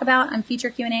to talk about on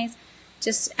future Q&As,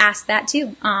 just ask that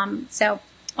too. So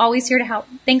always here to help.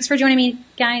 Thanks for joining me,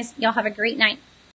 guys. Y'all have a great night.